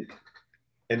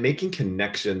 and making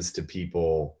connections to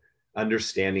people,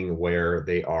 understanding where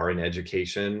they are in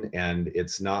education. And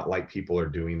it's not like people are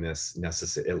doing this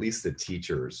necessarily, at least the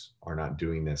teachers are not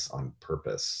doing this on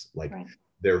purpose. Like right.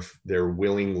 They're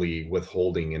willingly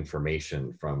withholding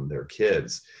information from their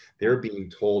kids. They're being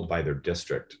told by their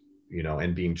district,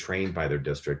 and being trained by their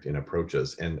district in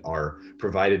approaches, and are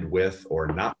provided with or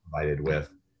not provided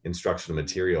with instructional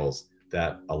materials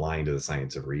that align to the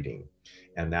science of reading.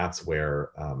 And that's where,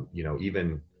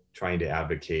 even trying to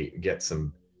advocate, get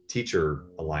some teacher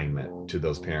alignment to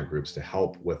those parent groups to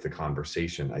help with the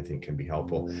conversation, I think can be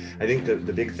helpful. I think that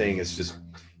the big thing is just,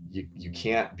 you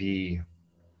can't be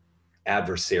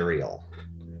adversarial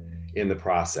in the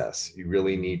process. You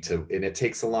really need to, and it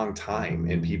takes a long time,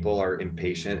 and people are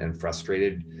impatient and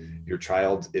frustrated. Your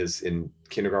child is in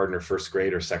kindergarten or first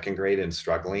grade or second grade and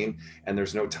struggling, and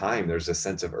there's no time. There's a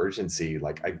sense of urgency.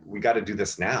 Like, we got to do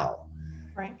this now.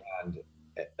 Right. And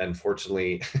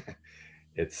unfortunately,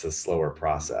 it's a slower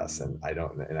process. And I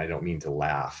don't mean to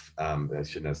laugh. I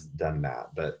shouldn't have done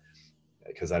that, but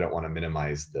because I don't want to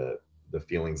minimize the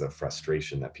feelings of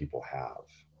frustration that people have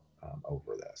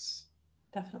over this.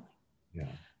 Definitely.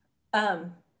 Yeah.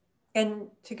 And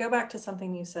to go back to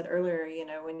something you said earlier,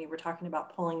 when you were talking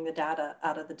about pulling the data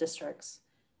out of the districts,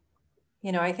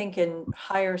 I think in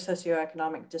higher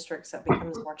socioeconomic districts, that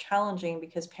becomes more challenging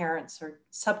because parents are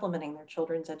supplementing their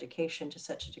children's education to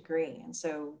such a degree. And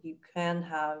so you can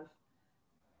have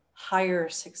higher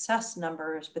success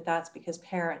numbers, but that's because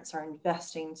parents are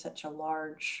investing such a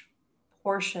large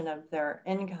portion of their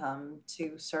income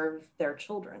to serve their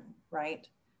children, right?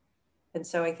 And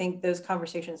so I think those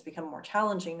conversations become more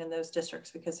challenging in those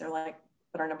districts because they're like,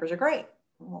 but our numbers are great.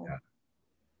 Well, Yeah.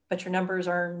 but your numbers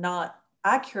are not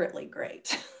accurately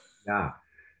great. Yeah,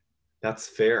 that's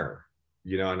fair.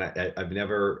 You know, and I've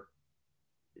never,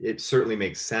 it certainly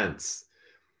makes sense,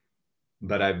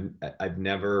 but I've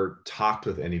never talked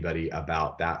with anybody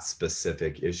about that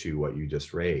specific issue, what you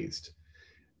just raised,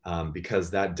 because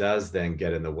that does then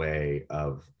get in the way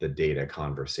of the data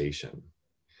conversation.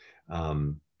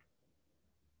 Um,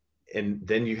 and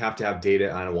then you have to have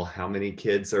data on, well, how many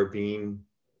kids are being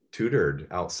tutored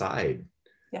outside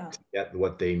Yeah. to get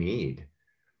what they need.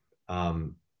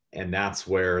 And that's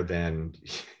where then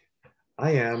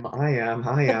I am.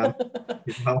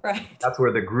 You know, Right. that's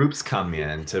where the groups come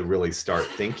in to really start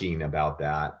thinking about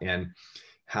that. And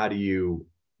how do you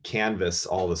canvass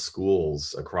all the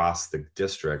schools across the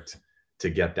district to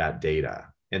get that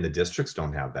data? And the districts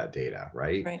don't have that data,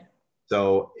 right? Right.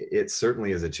 So it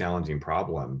certainly is a challenging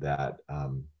problem that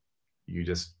you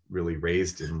just really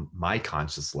raised in my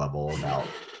conscious level about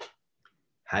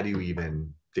how do you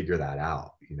even figure that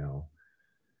out, you know?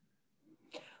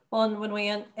 Well, and when we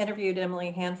interviewed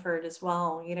Emily Hanford as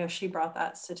well, she brought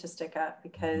that statistic up Mhm.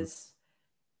 because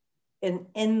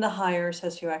in the higher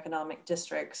socioeconomic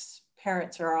districts,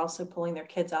 parents are also pulling their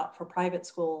kids out for private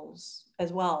schools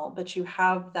as well. But you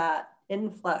have that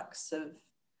influx of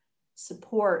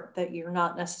support that you're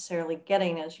not necessarily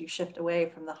getting as you shift away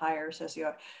from the higher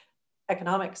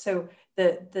socioeconomic. So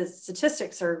the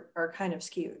statistics are kind of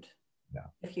skewed, Yeah.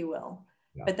 if you will.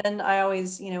 Yeah. But then I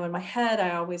always, in my head,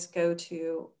 I always go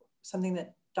to something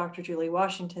that Dr. Julie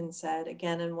Washington said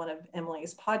again in one of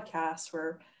Emily's podcasts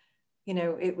where,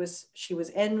 she was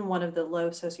in one of the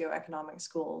low socioeconomic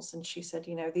schools. And she said,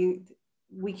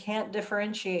 we can't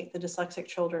differentiate the dyslexic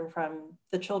children from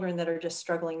the children that are just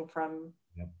struggling from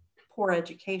Yep. poor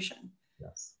education.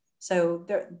 Yes. So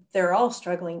they're all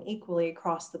struggling equally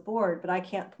across the board, but I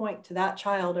can't point to that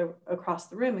child across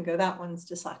the room and go, that one's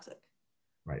dyslexic.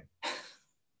 Right.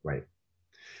 Right.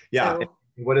 Yeah. So,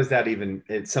 What does that even,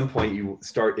 at some point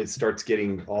it starts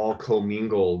getting all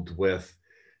commingled with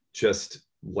just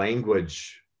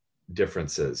language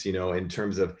differences, in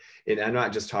terms of, and I'm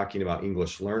not just talking about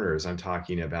English learners, I'm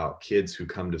talking about kids who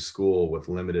come to school with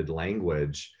limited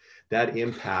language that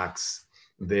impacts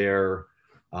their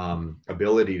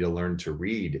ability to learn to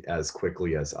read as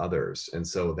quickly as others. And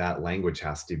so that language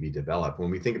has to be developed.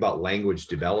 When we think about language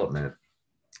development,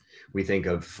 we think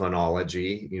of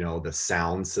phonology, the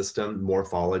sound system,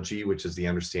 morphology, which is the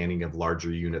understanding of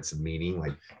larger units of meaning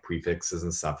like prefixes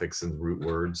and suffixes and root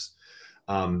words,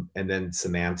 and then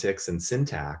semantics and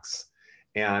syntax.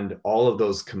 And all of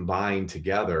those combined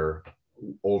together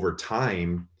over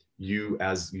time,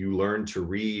 as you learn to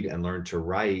read and learn to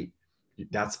write,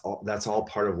 that's all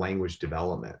part of language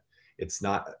development. It's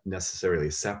not necessarily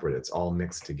separate. It's all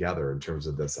mixed together in terms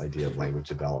of this idea of language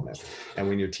development. And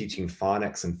when you're teaching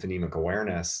phonics and phonemic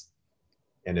awareness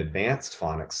and advanced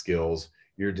phonics skills,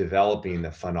 you're developing the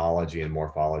phonology and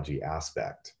morphology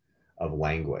aspect of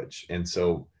language. And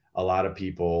so a lot of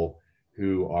people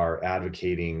who are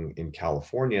advocating in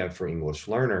California for English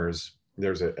learners,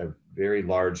 there's a very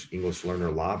large English learner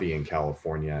lobby in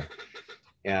California,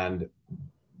 and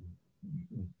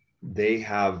they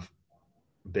have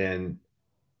been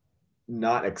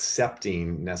not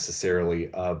accepting necessarily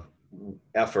of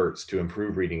efforts to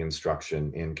improve reading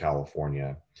instruction in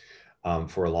California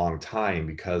for a long time,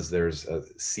 because there's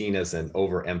seen as an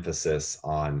overemphasis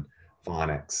on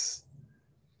phonics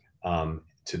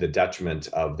to the detriment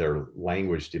of their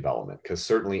language development, because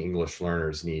certainly English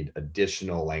learners need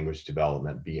additional language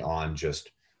development beyond just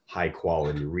high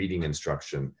quality reading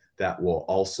instruction that will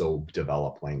also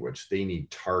develop language. They need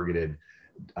targeted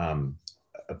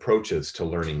approaches to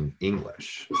learning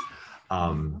English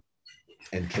and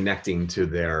connecting to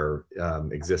their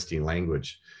existing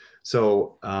language.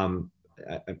 So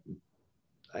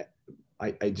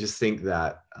I just think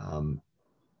that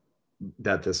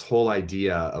that this whole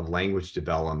idea of language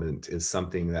development is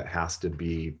something that has to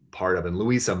be part of, and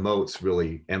Louisa Moats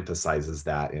really emphasizes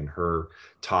that in her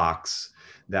talks,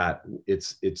 that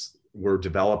we're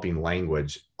developing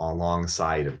language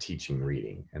alongside of teaching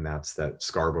reading. And that's that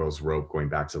Scarborough's rope, going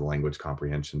back to the language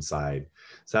comprehension side.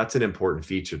 So that's an important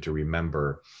feature to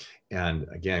remember. And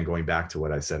again, going back to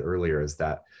what I said earlier, is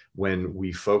that when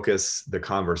we focus the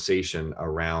conversation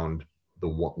around the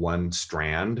one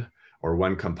strand or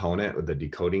one component of the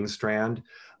decoding strand,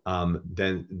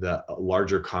 then the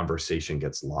larger conversation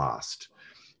gets lost.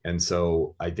 And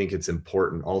so I think it's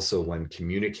important also when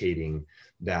communicating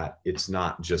that it's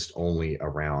not just only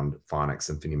around phonics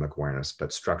and phonemic awareness,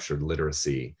 but structured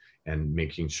literacy and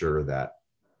making sure that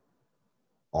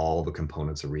all the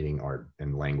components of reading are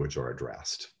and language are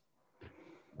addressed.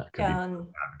 That could be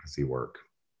advocacy work.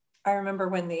 I remember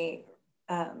when the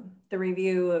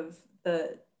review of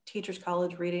the Teachers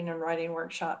College Reading and Writing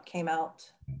Workshop came out.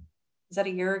 Is that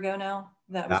a year ago now?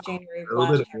 That was January of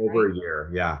last year, over a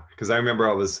year, yeah. Because I remember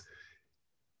I was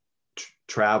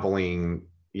traveling.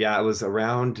 Yeah, it was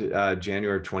around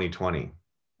January of 2020.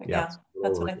 Yeah,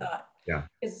 that's what I thought. Yeah,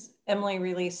 because Emily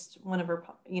released one of her,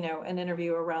 an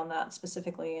interview around that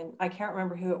specifically, and I can't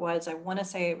remember who it was. I want to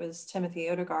say it was Timothy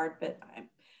Odegaard, but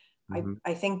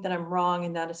I think that I'm wrong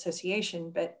in that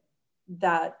association. But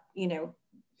that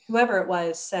whoever it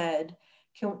was said,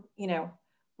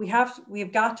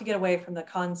 we've got to get away from the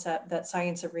concept that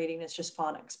science of reading is just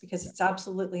phonics, because it's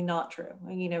absolutely not true.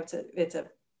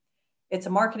 It's a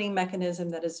marketing mechanism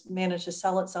that has managed to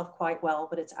sell itself quite well,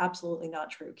 but it's absolutely not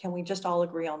true. Can we just all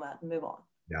agree on that and move on?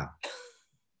 Yeah.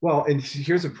 Well, and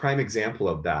here's a prime example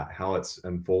of that, how it's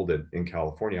unfolded in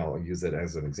California. I'll use it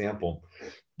as an example.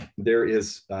 There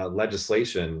is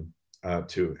legislation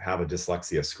to have a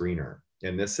dyslexia screener.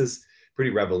 And this is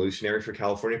pretty revolutionary for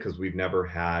California because we've never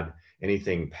had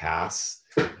anything pass.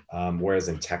 Whereas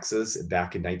in Texas,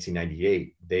 back in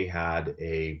 1998, they had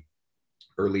a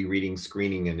early reading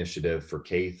screening initiative for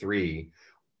K3,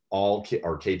 or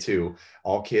K2,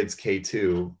 all kids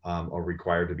K2 are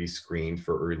required to be screened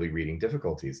for early reading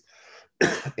difficulties.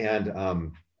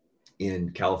 And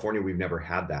in California, we've never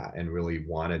had that and really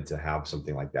wanted to have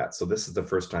something like that. So this is the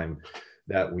first time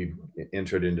that we've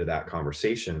entered into that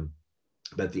conversation.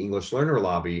 But the English Learner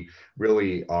Lobby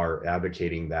really are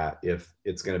advocating that if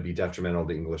it's going to be detrimental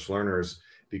to English learners,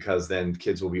 because then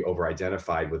kids will be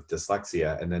over-identified with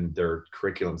dyslexia, and then their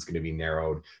curriculum is going to be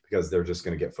narrowed because they're just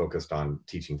going to get focused on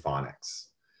teaching phonics.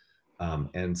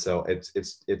 And so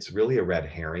it's really a red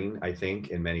herring, I think,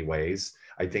 in many ways.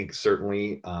 I think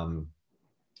certainly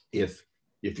if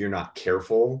you're not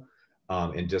careful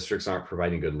and districts aren't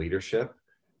providing good leadership,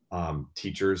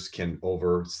 teachers can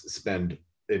overspend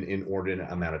an inordinate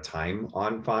amount of time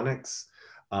on phonics.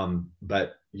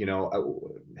 But I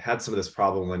had some of this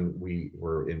problem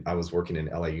when I was working in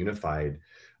LA Unified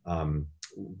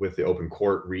with the open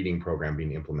court reading program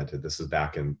being implemented. This is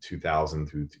back in 2000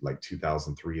 through like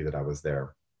 2003 that I was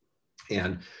there.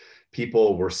 And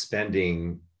people were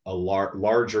spending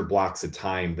larger blocks of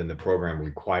time than the program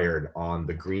required on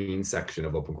the green section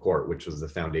of open court, which was the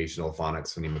foundational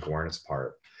phonics phonemic awareness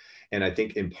part. And I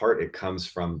think in part it comes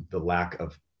from the lack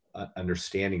of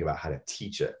understanding about how to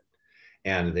teach it.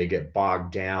 And they get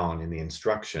bogged down in the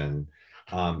instruction,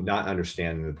 not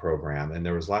understanding the program. And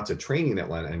there was lots of training that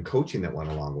went and coaching that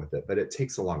went along with it, but it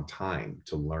takes a long time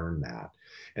to learn that.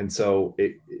 And so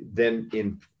then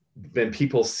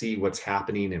people see what's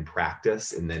happening in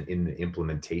practice and then in the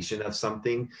implementation of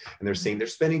something, and they're saying they're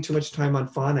spending too much time on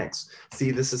phonics. See,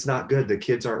 this is not good. The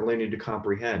kids aren't learning to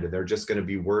comprehend, and they're just going to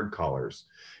be word callers.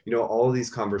 All of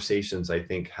these conversations, I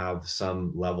think, have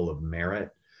some level of merit,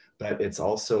 but it's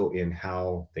also in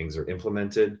how things are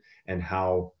implemented and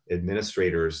how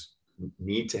administrators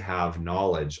need to have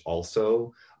knowledge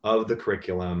also of the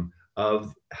curriculum,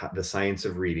 of the science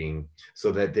of reading,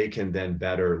 so that they can then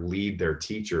better lead their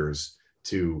teachers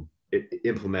to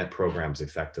implement programs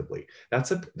effectively.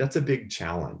 That's a big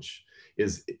challenge,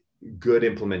 is good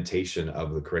implementation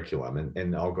of the curriculum.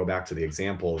 And I'll go back to the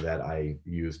example that I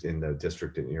used in the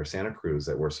district near Santa Cruz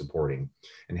that we're supporting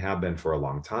and have been for a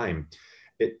long time.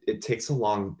 It takes a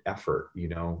long effort,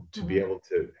 to be able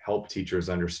to help teachers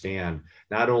understand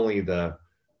not only the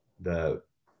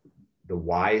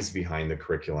whys behind the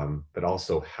curriculum, but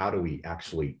also how do we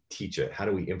actually teach it? How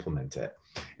do we implement it?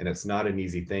 And it's not an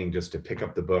easy thing just to pick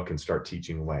up the book and start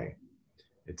teaching away.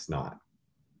 It's not.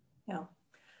 Yeah,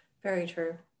 very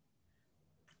true.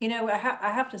 I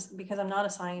have to, because I'm not a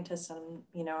scientist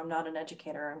and, I'm not an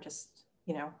educator. I'm just,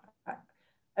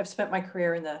 I've spent my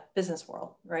career in the business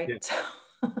world, right? Yeah. So,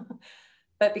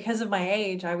 but because of my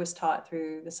age, I was taught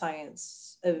through the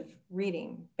science of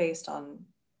reading based on,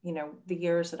 the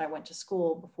years that I went to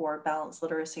school before balanced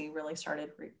literacy really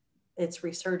started its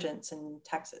resurgence in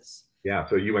Texas. Yeah,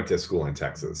 so you went to school in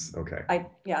Texas. Okay.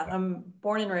 I'm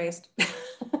born and raised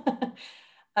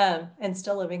and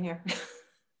still living here.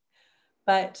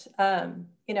 But,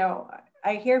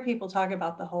 I hear people talk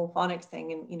about the whole phonics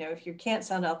thing. And, if you can't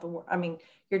sound out the word,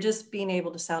 you're just being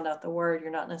able to sound out the word.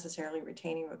 You're not necessarily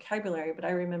retaining vocabulary. But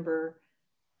I remember,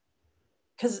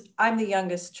 because I'm the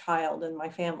youngest child in my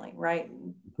family, right?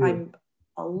 Mm-hmm.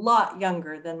 a lot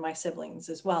younger than my siblings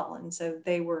as well. And so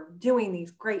they were doing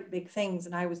these great big things,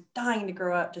 and I was dying to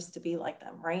grow up just to be like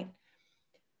them, right?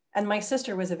 And my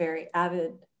sister was a very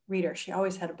avid reader. She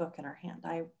always had a book in her hand.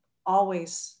 I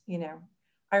always,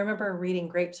 I remember reading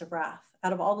Grapes of Wrath.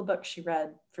 Out of all the books she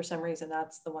read, for some reason,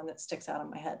 that's the one that sticks out in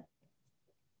my head.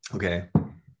 Okay.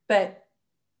 But,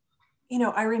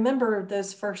 I remember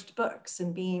those first books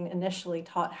and being initially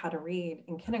taught how to read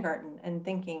in kindergarten and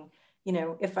thinking,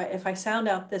 if I sound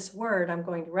out this word, I'm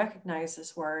going to recognize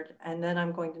this word, and then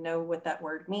I'm going to know what that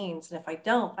word means. And if I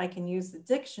don't, I can use the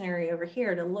dictionary over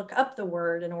here to look up the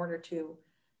word in order to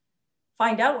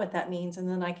find out what that means. And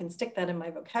then I can stick that in my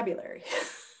vocabulary.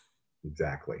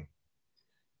 Exactly.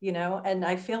 And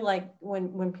I feel like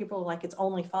when people are like, it's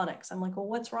only phonics, I'm like, well,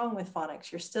 what's wrong with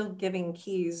phonics? You're still giving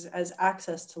keys as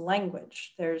access to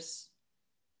language. It's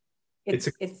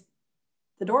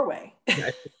the doorway. Yeah,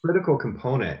 it's a critical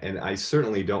component, and I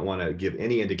certainly don't want to give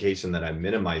any indication that I'm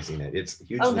minimizing it. It's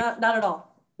hugely. Oh, not at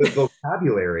all. But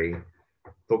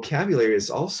vocabulary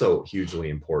is also hugely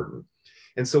important.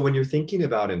 And so when you're thinking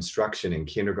about instruction in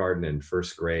kindergarten and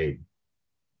first grade,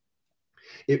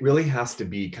 it really has to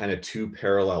be kind of two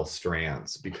parallel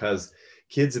strands, because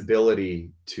kids'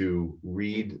 ability to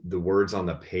read the words on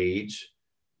the page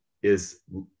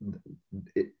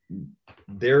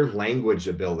their language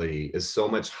ability is so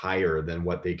much higher than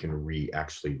what they can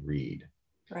actually read.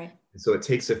 Right. So it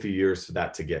takes a few years for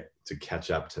that to catch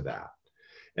up to that.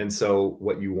 And so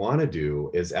what you want to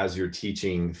do is, as you're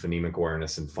teaching phonemic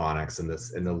awareness and phonics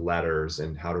and the letters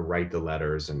and how to write the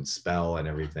letters and spell and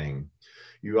everything,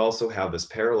 you also have this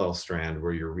parallel strand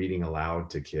where you're reading aloud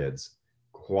to kids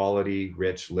quality,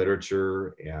 rich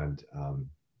literature and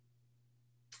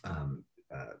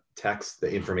text,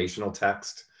 the informational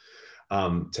text,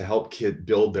 to help kids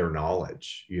build their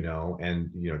knowledge,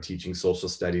 and, teaching social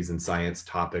studies and science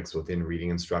topics within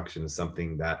reading instruction is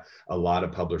something that a lot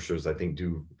of publishers, I think,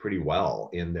 do pretty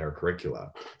well in their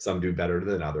curricula. Some do better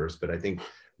than others, but I think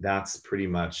that's pretty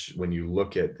much, when you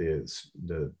look at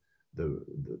the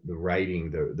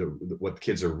writing, what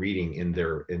kids are reading in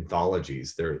their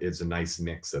anthologies, there is a nice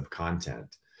mix of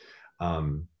content.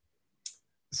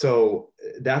 So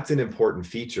that's an important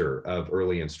feature of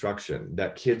early instruction,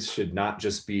 that kids should not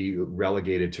just be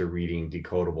relegated to reading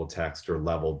decodable text or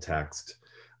leveled text,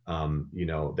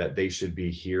 that they should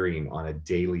be hearing on a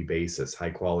daily basis high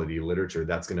quality literature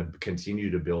that's going to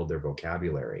continue to build their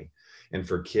vocabulary. And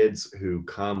for kids who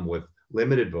come with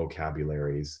limited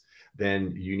vocabularies,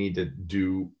 then you need to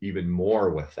do even more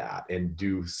with that and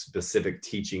do specific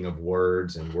teaching of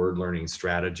words and word learning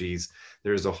strategies.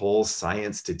 There's a whole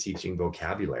science to teaching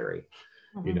vocabulary,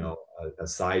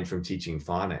 aside from teaching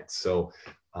phonics. So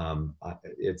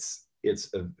it's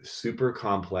a super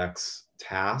complex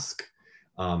task.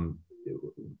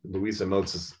 Louisa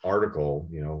Moats' article,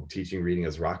 teaching reading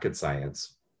as rocket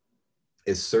science,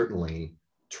 is certainly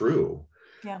true.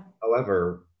 Yeah.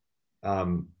 However,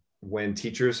 when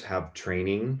teachers have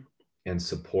training and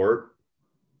support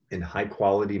and high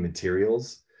quality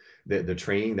materials, the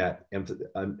training that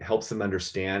helps them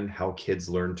understand how kids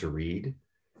learn to read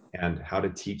and how to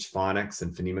teach phonics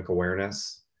and phonemic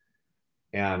awareness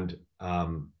and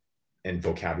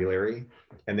vocabulary,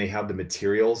 and they have the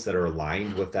materials that are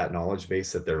aligned with that knowledge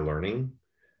base that they're learning,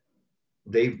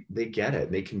 they get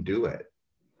it, they can do it.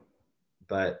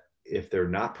 But if they're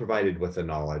not provided with the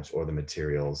knowledge or the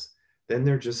materials, then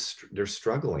they're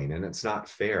struggling, and it's not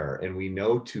fair. And we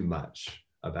know too much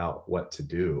about what to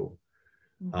do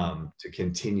to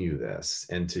continue this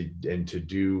and to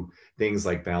do things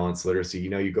like balanced literacy.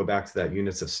 You go back to that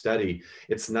units of study.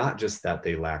 It's not just that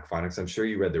they lack phonics. I'm sure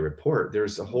you read the report.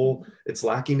 There's it's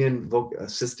lacking in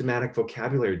systematic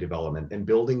vocabulary development and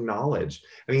building knowledge.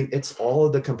 I mean, it's all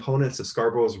of the components of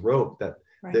Scarborough's rope that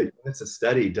the units of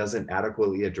study doesn't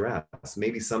adequately address.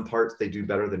 Maybe some parts they do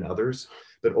better than others,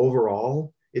 but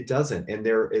overall it doesn't. And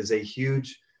there is a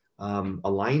huge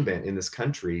alignment in this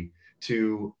country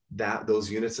to those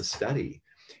units of study.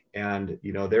 And,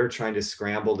 they're trying to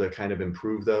scramble to kind of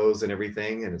improve those and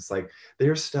everything. And it's like,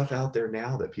 there's stuff out there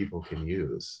now that people can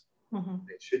use.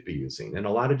 They should be using. And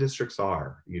a lot of districts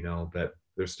are, but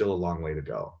there's still a long way to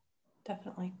go.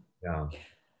 Definitely. Yeah.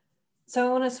 So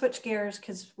I want to switch gears,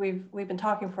 because we've been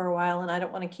talking for a while, and I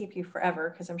don't want to keep you forever,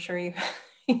 because I'm sure you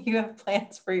have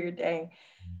plans for your day.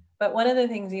 But one of the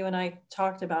things you and I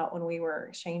talked about when we were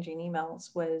exchanging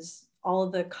emails was all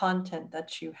of the content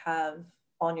that you have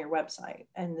on your website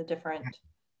and the different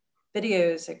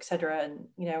videos, et cetera. And,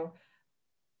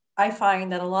 I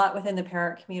find that a lot within the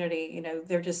parent community,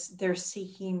 they're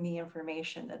seeking the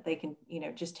information that they can,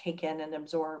 just take in and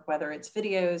absorb, whether it's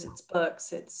videos, it's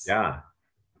books, it's. Yeah.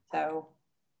 So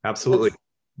Absolutely.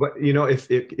 But you know, if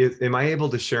am I able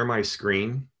to share my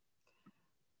screen?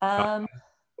 Uh, Um,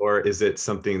 or is it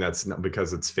something that's not,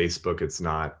 because it's Facebook, it's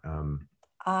not,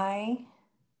 I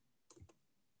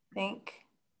think,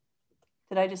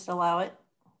 did I just allow it?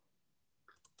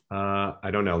 I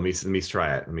don't know. Let me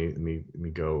try it. Let me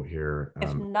go here.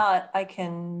 If not, I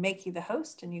can make you the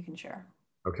host and you can share.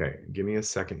 Okay, give me a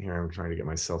second here. I'm trying to get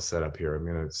myself set up here. I'm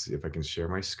gonna see if I can share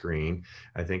my screen.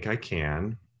 I think I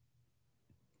can.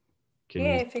 Can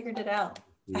Yeah, you I figured it out.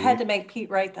 I see? had to make Pete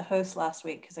Wright the host last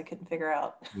week because I couldn't figure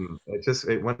out.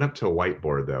 It went up to a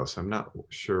whiteboard though, so I'm not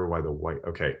sure why the white.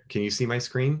 Okay, can you see my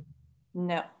screen?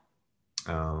 No.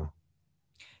 Oh,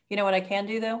 You know what I can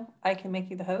do though? I can make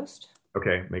you the host.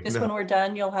 okay, making Just the when we're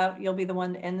done, you'll be the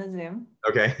one to end the Zoom.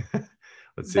 okay.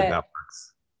 Let's see if that But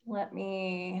works. let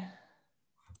me.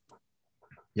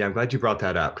 Yeah, I'm glad you brought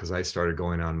that up because I started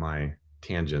going on my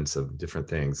tangents of different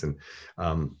things, and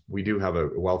we do have a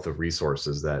wealth of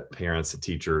resources that parents and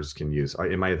teachers can use.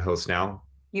 Am I the host now?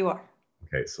 You are.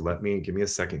 Okay, so give me a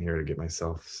second here to get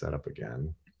myself set up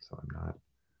again. So I'm not.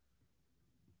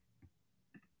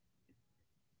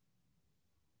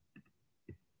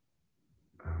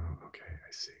 Oh, okay,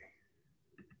 I see.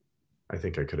 I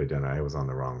think I could have done it. I was on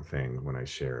the wrong thing when I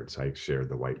shared. So I shared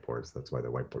the whiteboard. So that's why the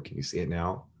whiteboard. Can you see it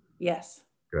now? Yes.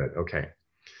 Good. Okay.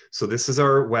 So this is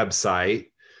our website.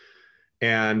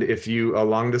 And if you,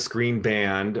 along the screen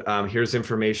band, here's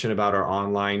information about our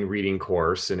online reading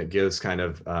course, and it gives kind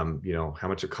of, how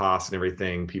much it costs and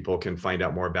everything. People can find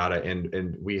out more about it.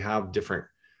 And we have different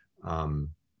um,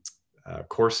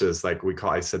 courses, like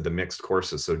I said, the mixed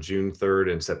courses. So June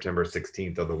 3rd and September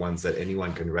 16th are the ones that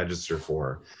anyone can register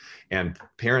for. And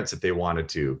parents, if they wanted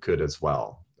to, could as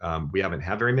well. We haven't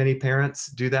had very many parents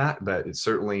do that, but it's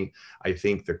certainly, I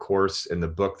think the course and the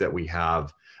book that we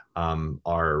have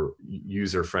are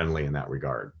user friendly in that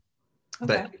regard.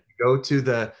 Okay. But go to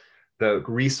the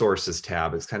resources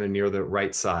tab. It's kind of near the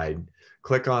right side.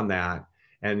 Click on that,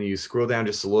 and you scroll down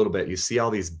just a little bit. You see all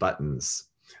these buttons.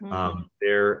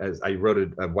 Mm-hmm. As I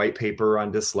wrote a white paper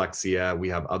on dyslexia. We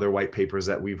have other white papers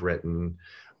that we've written.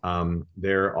 And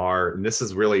this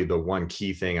is really the one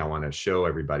key thing I want to show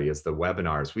everybody is the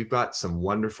webinars. We've got some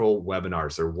wonderful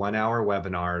webinars. They're 1-hour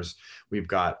webinars. We've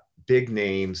got big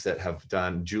names that have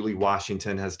done. Julie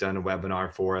Washington has done a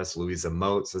webinar for us. Louisa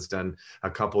Moats has done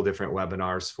a couple different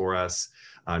webinars for us.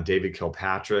 David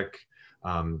Kilpatrick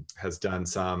has done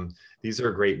some. These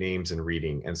are great names in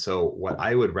reading. And so what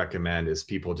I would recommend is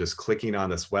people just clicking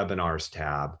on this webinars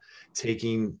tab,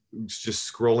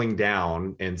 just scrolling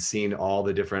down and seeing all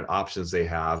the different options they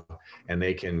have, and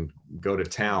they can go to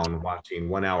town watching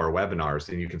 1-hour webinars.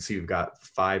 And you can see we've got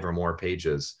 5 or more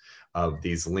pages of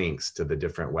these links to the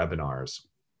different webinars.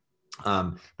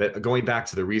 But going back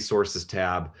to the resources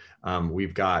tab,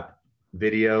 we've got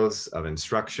videos of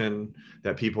instruction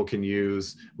that people can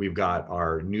use. We've got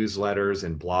our newsletters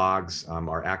and blogs.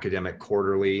 Our academic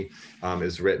quarterly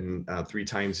is written 3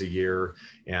 times a year,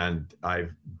 and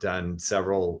I've done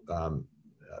several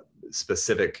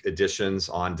specific editions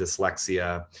on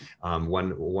dyslexia.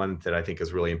 One that I think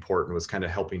is really important was kind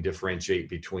of helping differentiate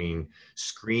between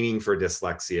screening for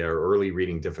dyslexia or early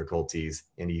reading difficulties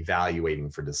and evaluating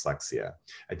for dyslexia.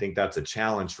 I think that's a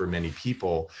challenge for many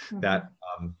people, that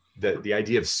the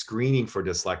idea of screening for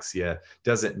dyslexia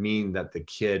doesn't mean that the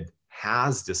kid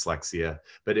has dyslexia,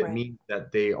 but it means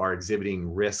that they are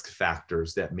exhibiting risk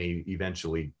factors that may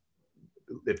eventually,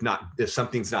 if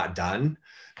something's not done,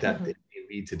 that it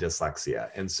may lead to dyslexia.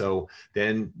 And so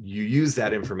then you use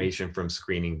that information from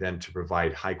screening then to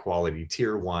provide high quality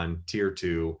tier 1, tier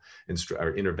 2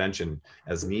 intervention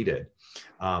as needed.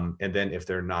 And then if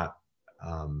they're not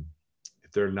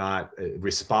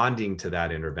responding to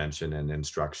that intervention and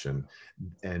instruction,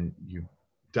 and you've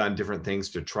done different things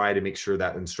to try to make sure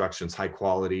that instruction's high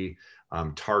quality,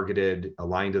 targeted,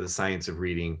 aligned to the science of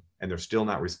reading, and they're still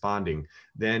not responding,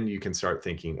 then you can start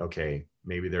thinking, okay,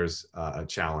 maybe there's a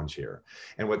challenge here.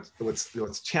 And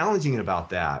what's challenging about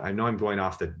that, I know I'm going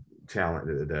off the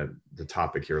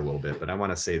topic here a little bit, but I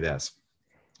want to say this,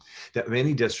 that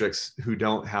many districts who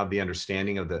don't have the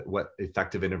understanding of what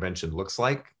effective intervention looks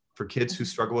like for kids who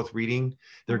struggle with reading,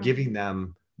 they're giving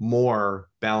them more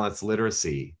balanced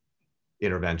literacy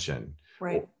intervention.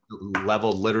 Right.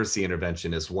 Leveled literacy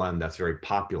intervention is one that's very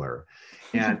popular.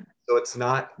 And so it's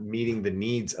not meeting the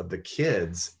needs of the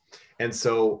kids. And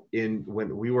so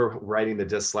when we were writing the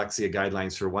dyslexia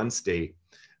guidelines for one state,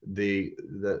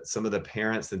 some of the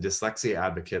parents and dyslexia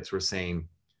advocates were saying,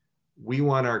 we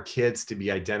want our kids to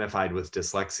be identified with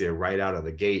dyslexia right out of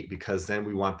the gate, because then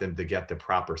we want them to get the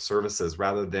proper services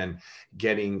rather than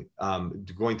getting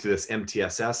going through this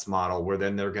MTSS model where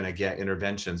then they're going to get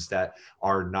interventions that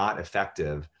are not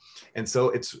effective. And so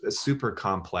it's a super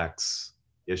complex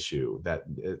issue that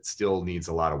it still needs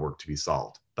a lot of work to be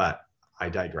solved. But I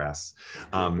digress.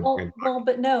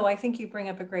 But no, I think you bring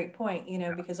up a great point,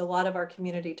 because a lot of our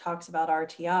community talks about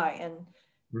RTI, and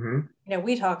Mhm.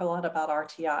 we talk a lot about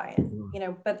RTI,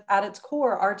 and but at its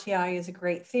core, RTI is a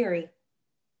great theory.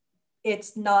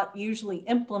 It's not usually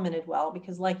implemented well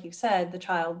because, like you said, the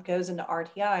child goes into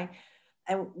RTI,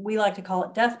 and we like to call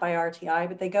it death by RTI,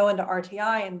 but they go into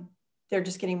RTI and they're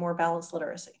just getting more balanced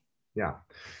literacy. Yeah.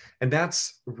 And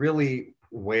that's really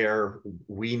where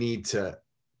we need to.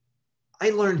 I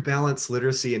learned balanced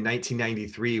literacy in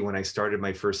 1993 when I started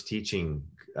my first teaching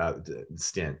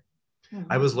stint.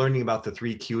 I was learning about the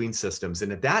 3 cueing systems.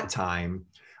 And at that time,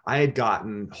 I had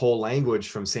gotten whole language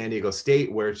from San Diego State,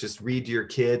 where it's just read to your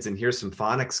kids and here's some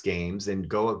phonics games and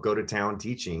go to town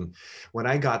teaching. When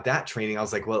I got that training, I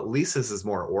was like, well, at least this is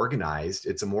more organized.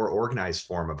 It's a more organized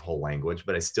form of whole language,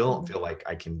 but I still don't feel like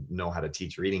I can know how to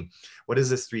teach reading. What is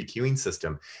this 3 cueing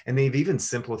system? And they've even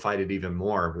simplified it even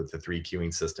more with the 3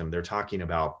 cueing system. They're talking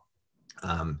about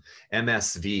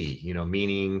MSV,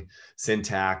 meaning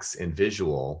syntax and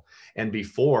visual. And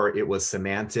before it was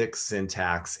semantic,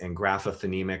 syntax, and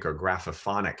graphophonemic or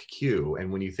graphophonic cue.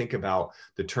 And when you think about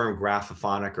the term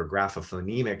graphophonic or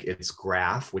graphophonemic, it's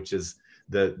graph, which is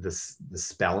the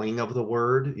spelling of the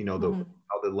word,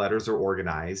 how the letters are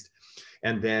organized.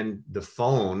 And then the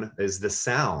phone is the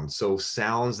sound. So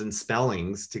sounds and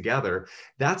spellings together,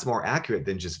 that's more accurate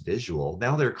than just visual.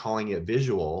 Now they're calling it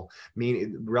visual,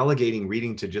 meaning relegating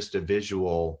reading to just a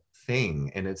visual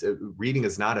thing. And reading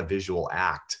is not a visual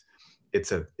act.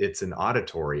 It's an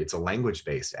auditory, it's a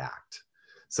language-based act.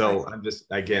 So I'm just,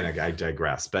 again, I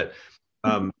digress, but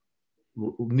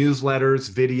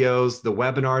newsletters, videos, the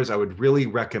webinars, I would really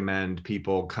recommend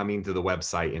people coming to the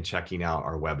website and checking out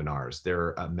our webinars.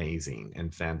 They're amazing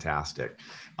and fantastic.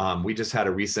 We just had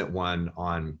a recent one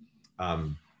on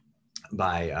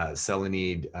by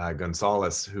Selenide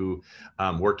Gonzalez, who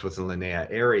worked with Linnea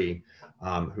Airy,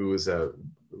 who is a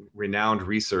renowned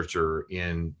researcher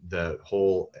in the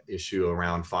whole issue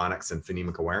around phonics and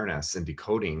phonemic awareness and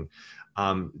decoding.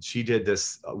 She did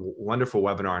this wonderful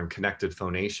webinar on connected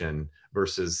phonation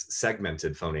versus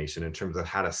segmented phonation in terms of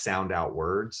how to sound out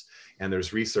words. And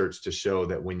there's research to show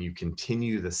that when you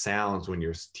continue the sounds, when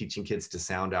you're teaching kids to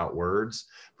sound out words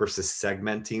versus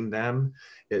segmenting them,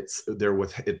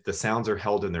 the sounds are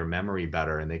held in their memory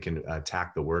better and they can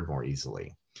attack the word more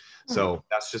easily. So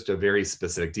that's just a very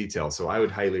specific detail. So I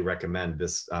would highly recommend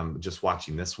this, just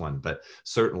watching this one, but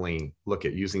certainly look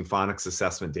at using phonics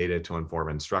assessment data to inform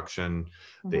instruction,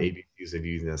 the ABCs of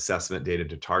using assessment data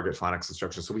to target phonics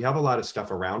instruction. So we have a lot of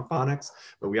stuff around phonics,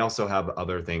 but we also have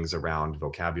other things around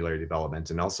vocabulary development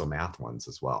and also math ones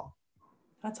as well.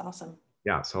 That's awesome.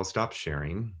 Yeah, so I'll stop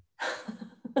sharing.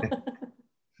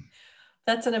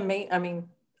 That's an amazing,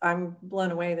 I'm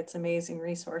blown away. That's an amazing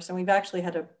resource. And we've actually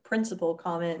had a principal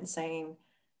comment saying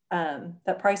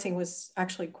that pricing was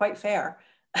actually quite fair,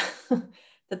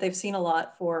 that they've seen a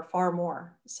lot for far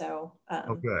more. So,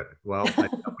 oh, good. Well,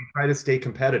 we try to stay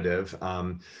competitive.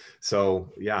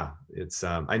 So yeah, it's,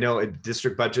 I know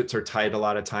district budgets are tight a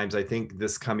lot of times. I think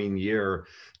this coming year,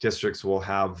 districts will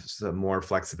have some more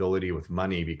flexibility with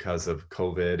money because of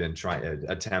COVID and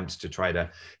attempts to try to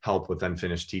help with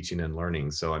unfinished teaching and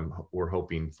learning. So we're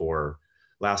hoping for,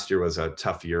 last year was a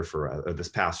tough year this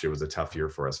past year was a tough year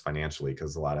for us financially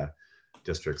because a lot of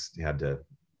districts had to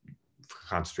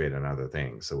concentrate on other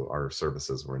things. So our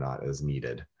services were not as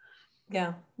needed.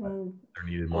 Yeah. A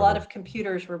lot of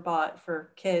computers were bought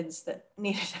for kids that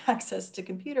needed access to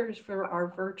computers for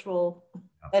our virtual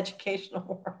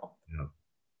educational world.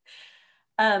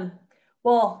 Yeah.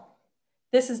 Well,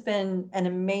 this has been an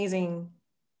amazing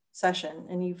session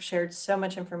and you've shared so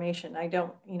much information. I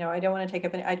don't want to take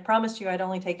up I promised you I'd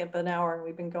only take up an hour and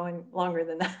we've been going longer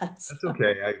than that. So. That's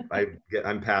okay.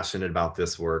 I'm passionate about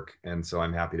this work. And so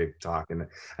I'm happy to talk, and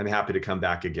I'm happy to come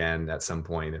back again at some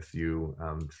point if you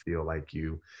feel like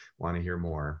you want to hear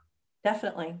more.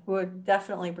 Definitely. We'll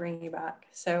definitely bring you back.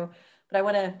 So, but I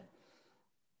want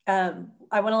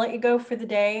to let you go for the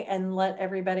day and let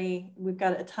everybody, we've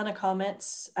got a ton of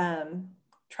comments.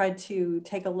 Tried to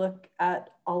take a look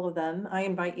at all of them. I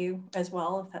invite you as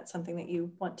well if that's something that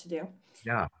you want to do.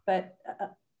 Yeah. But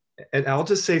and I'll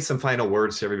just say some final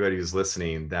words to everybody who's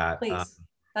listening. That please,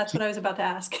 that's what I was about to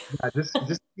ask. Yeah,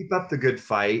 just keep up the good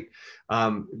fight.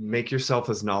 Make yourself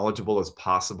as knowledgeable as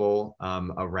possible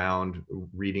around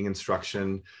reading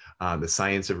instruction, the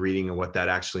science of reading and what that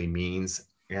actually means,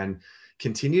 and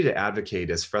continue to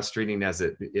advocate. As frustrating as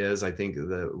it is, I think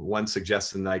the one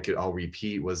suggestion that I'll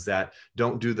repeat was that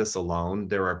don't do this alone.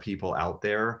 There are people out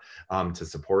there to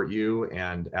support you.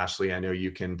 And Ashley, I know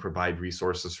you can provide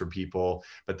resources for people,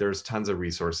 but there's tons of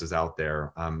resources out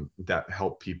there that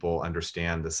help people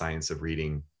understand the science of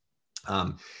reading.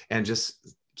 And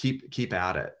just keep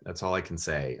at it. That's all I can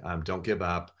say. Don't give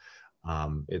up.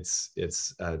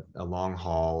 It's a long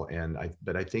haul,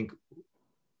 but I think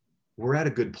we're at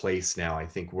a good place now. I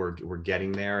think we're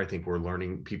getting there. I think we're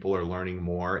learning. People are learning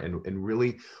more, and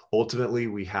really, ultimately,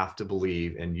 we have to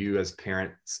believe. And you, as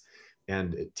parents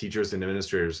and teachers and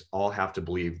administrators, all have to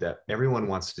believe that everyone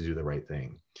wants to do the right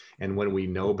thing. And when we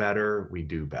know better, we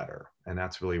do better. And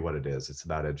that's really what it is. It's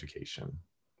about education.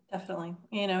 Definitely.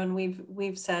 And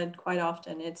we've said quite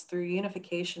often, it's through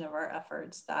unification of our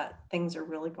efforts that things are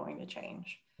really going to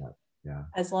change. Yeah.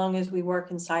 As long as we work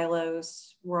in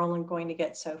silos, we're only going to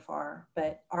get so far.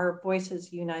 But our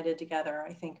voices united together,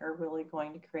 I think, are really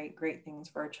going to create great things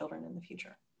for our children in the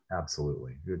future.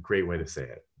 Absolutely. A great way to say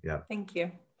it. Yeah. Thank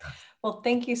you. Well,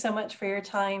 thank you so much for your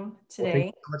time today. Well, thank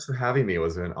you so much for having me. It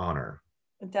was an honor.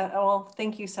 Well,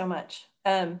 thank you so much.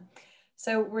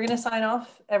 So we're going to sign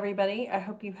off, everybody. I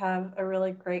hope you have a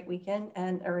really great weekend.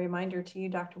 And a reminder to you,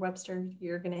 Dr. Webster,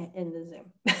 you're going to end the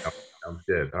Zoom. Sounds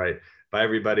good. All right. Bye,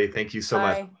 everybody. Thank you so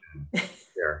much.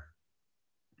 Care.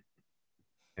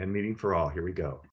 And meeting for all. Here we go.